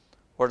so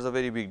what is the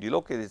very big deal?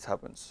 Okay, this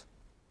happens.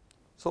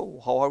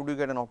 So, how do you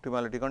get an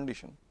optimality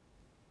condition?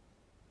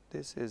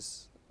 This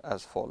is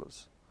as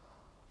follows.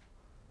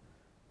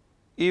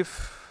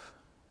 If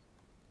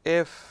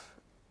f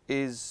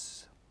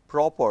is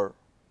proper,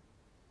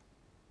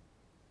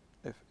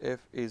 if f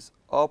is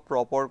a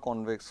proper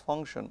convex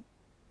function,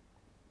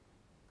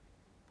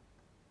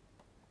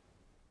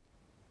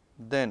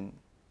 then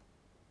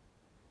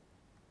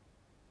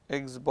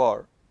x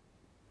bar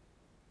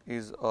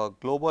is a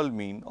global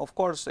mean. Of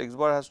course, x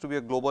bar has to be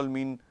a global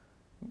mean,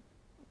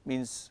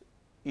 means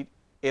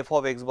f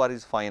of x bar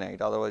is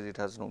finite, otherwise it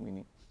has no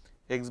meaning.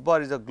 X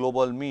bar is a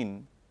global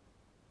mean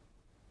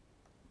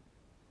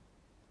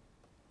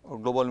or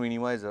global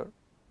minimizer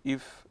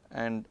if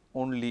and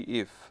only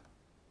if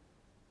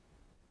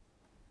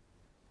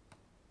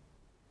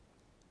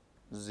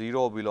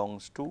 0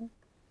 belongs to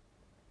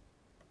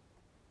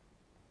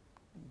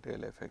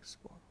del f x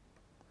bar.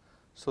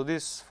 So,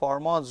 this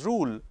Fermat's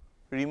rule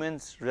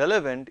remains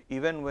relevant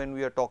even when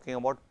we are talking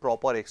about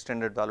proper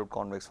extended valued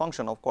convex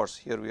function. Of course,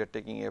 here we are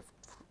taking f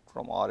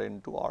from R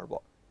n to R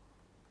bar.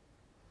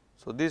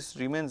 So, this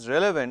remains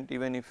relevant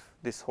even if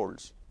this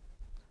holds,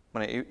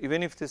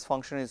 even if this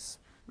function is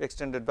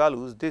extended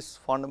values, this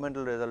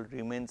fundamental result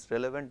remains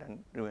relevant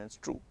and remains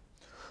true.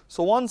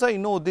 So, once I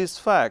know this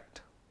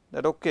fact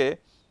that okay,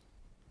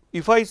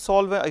 if I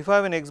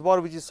have an x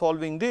bar which is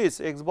solving this,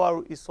 x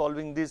bar is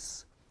solving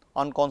this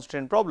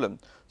unconstrained problem.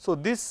 So,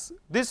 this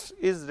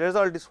is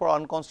result is for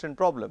unconstrained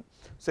problem.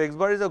 So, x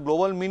bar is a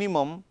global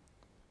minimum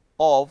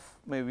of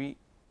maybe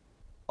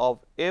of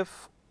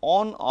f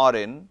on R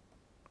n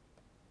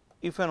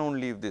if and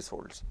only if this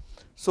holds.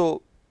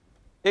 So,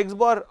 x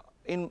bar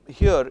in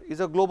here is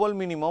a global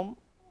minimum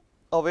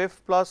of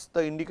f plus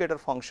the indicator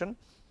function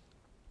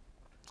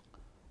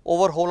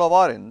over whole of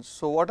R n.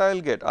 So, what I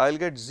will get? I will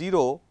get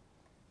 0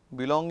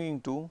 belonging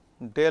to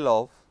del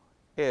of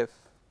f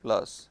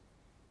plus.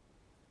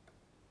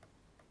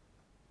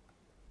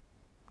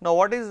 Now,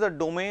 what is the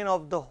domain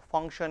of the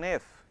function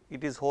f?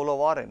 It is whole of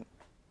R n.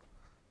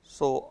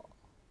 So,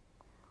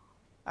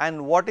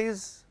 and what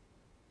is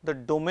the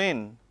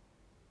domain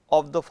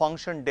of the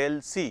function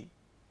del c?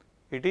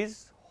 It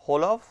is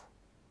whole of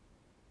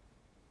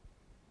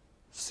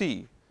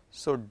C.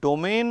 So,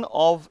 domain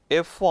of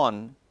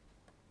f1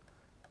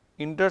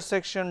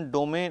 intersection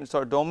domain,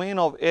 sorry, domain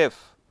of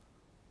f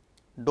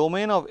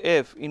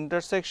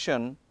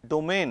intersection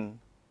domain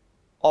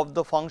of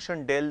the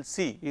function del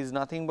c is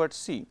nothing but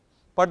C,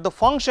 but the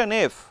function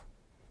f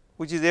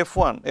which is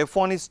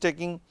f1 is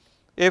taking,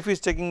 f is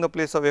taking the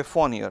place of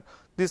f1 here.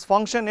 This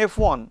function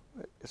f1,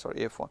 sorry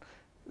f1,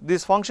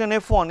 this function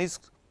f1 is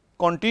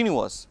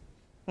continuous.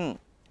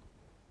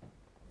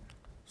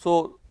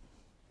 So,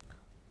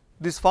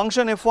 this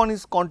function f1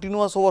 is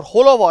continuous over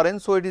whole of R n,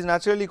 so it is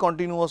naturally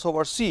continuous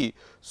over C.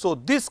 So,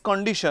 this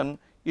condition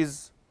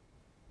is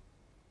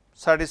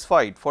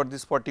satisfied for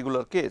this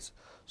particular case.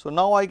 So,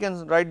 now I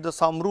can write the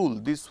sum rule.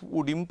 This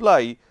would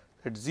imply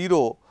that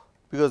 0,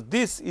 because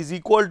this is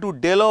equal to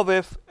del of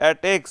f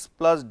at x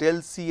plus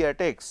del c at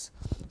x.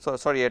 So,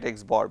 sorry, at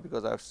x bar,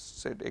 because I have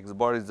said x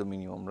bar is the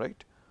minimum,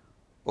 right.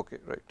 Okay,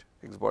 right,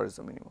 x bar is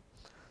the minimum.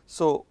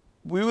 So,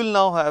 we will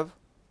now have,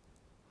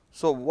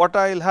 so what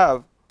I will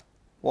have,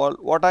 well,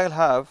 what I will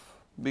have,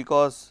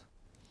 because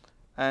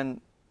and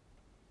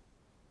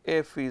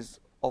f is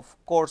of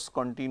course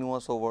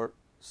continuous over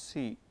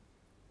C,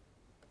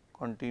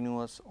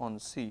 continuous on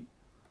C.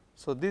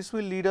 So, this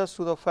will lead us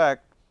to the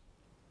fact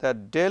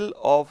that del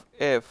of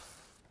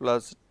f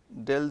plus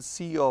del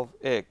c of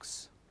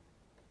x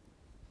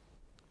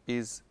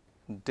is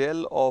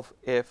del of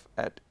f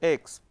at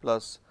x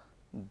plus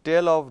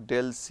del of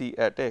del c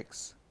at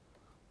x.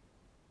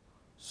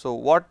 So,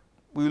 what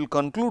we will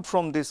conclude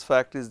from this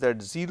fact is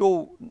that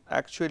 0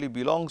 actually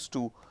belongs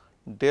to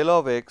del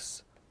of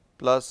x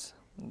plus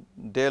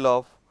del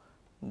of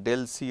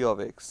del c of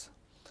x,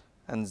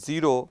 and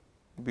 0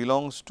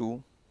 belongs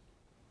to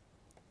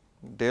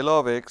del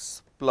of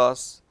x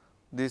plus,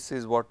 this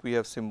is what we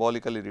have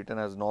symbolically written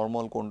as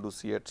normal cone to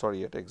C at,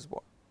 sorry, at x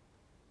bar,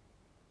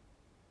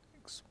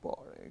 x bar,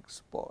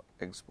 x bar,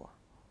 x bar.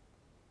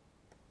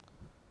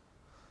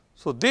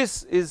 So,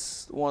 this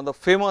is one of the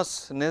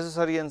famous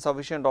necessary and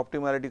sufficient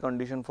optimality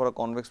condition for a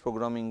convex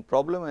programming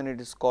problem, and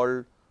it is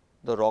called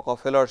the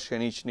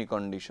Rockefeller-Shenichny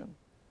condition.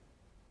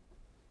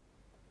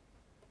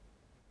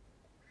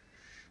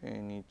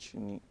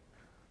 Shenichny,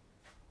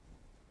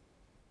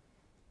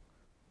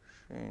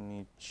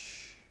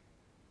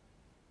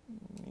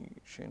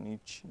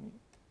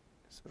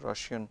 it's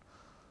Russian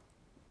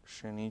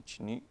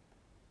Shenichny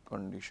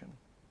condition.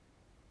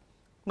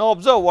 Now,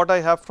 observe what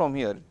I have from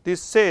here.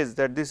 This says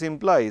that this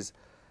implies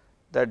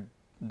that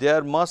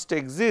there must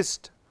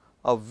exist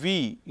a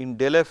V in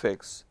del f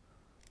x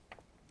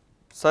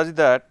such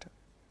that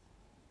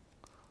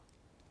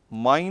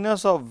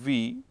minus of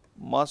V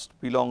must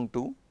belong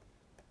to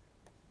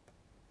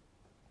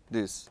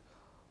this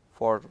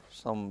for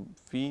some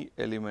V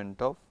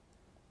element of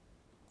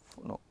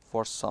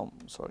for some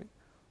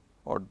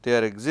or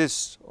there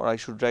exists, or I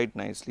should write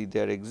nicely,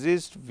 there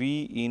exists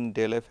V in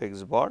del f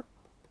x bar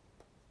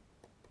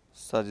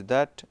such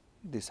that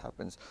this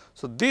happens.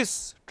 So,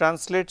 this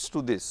translates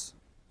to this,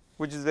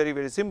 which is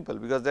very simple,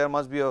 because there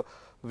must be a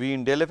V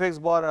in del f x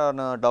bar and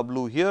a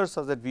W here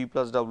such that V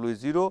plus W is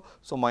 0.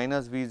 So,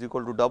 minus V is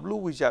equal to W,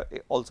 which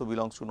also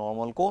belongs to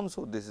normal cone.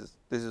 So, this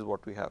is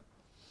what we have.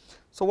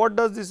 So, what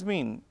does this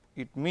mean?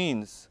 It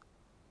means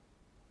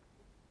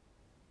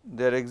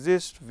there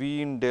exists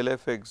V in del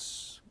f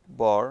x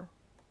bar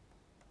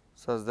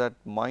such that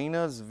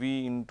minus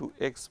V into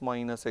x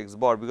minus x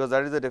bar, because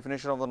that is the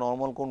definition of the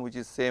normal cone, which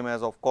is same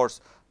as of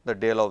course the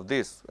del of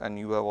this, and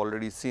you have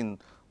already seen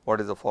what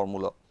is the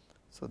formula.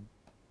 So,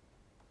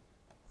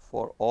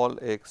 for all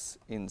x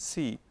in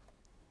C.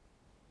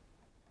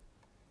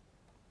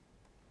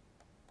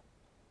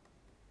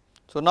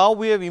 So, now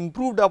we have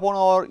improved upon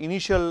our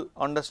initial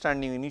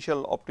understanding,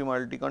 initial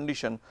optimality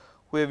condition.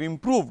 We have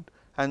improved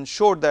and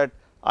showed that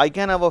I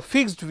can have a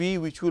fixed V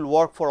which will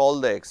work for all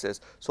the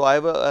x's. So, I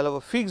will have a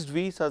fixed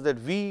V such that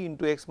V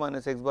into x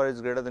minus x bar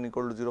is greater than or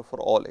equal to 0 for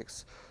all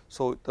x.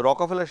 So, the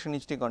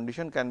Rockefeller-Shinichny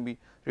condition can be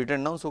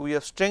written down. So, we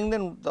have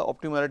strengthened the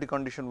optimality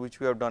condition which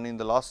we have done in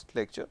the last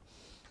lecture.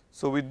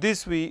 So, with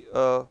this we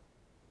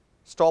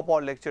stop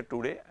our lecture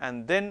today,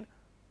 and then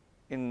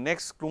in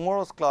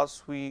tomorrow's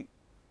class we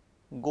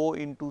go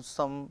into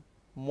some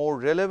more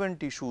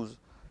relevant issues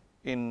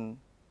in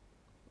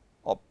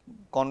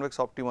convex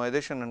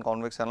optimization and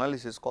convex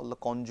analysis called the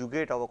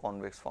conjugate of a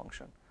convex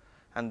function,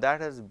 and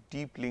that has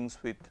deep links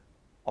with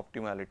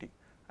optimality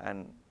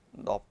and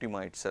the optima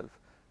itself,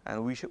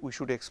 and we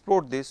should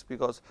explore this,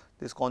 because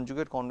this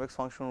conjugate convex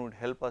function would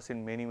help us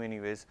in many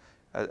ways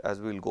as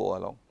we will go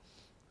along.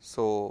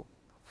 So,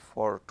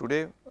 for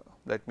today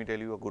let me tell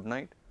you a good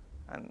night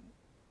and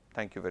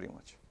thank you very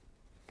much.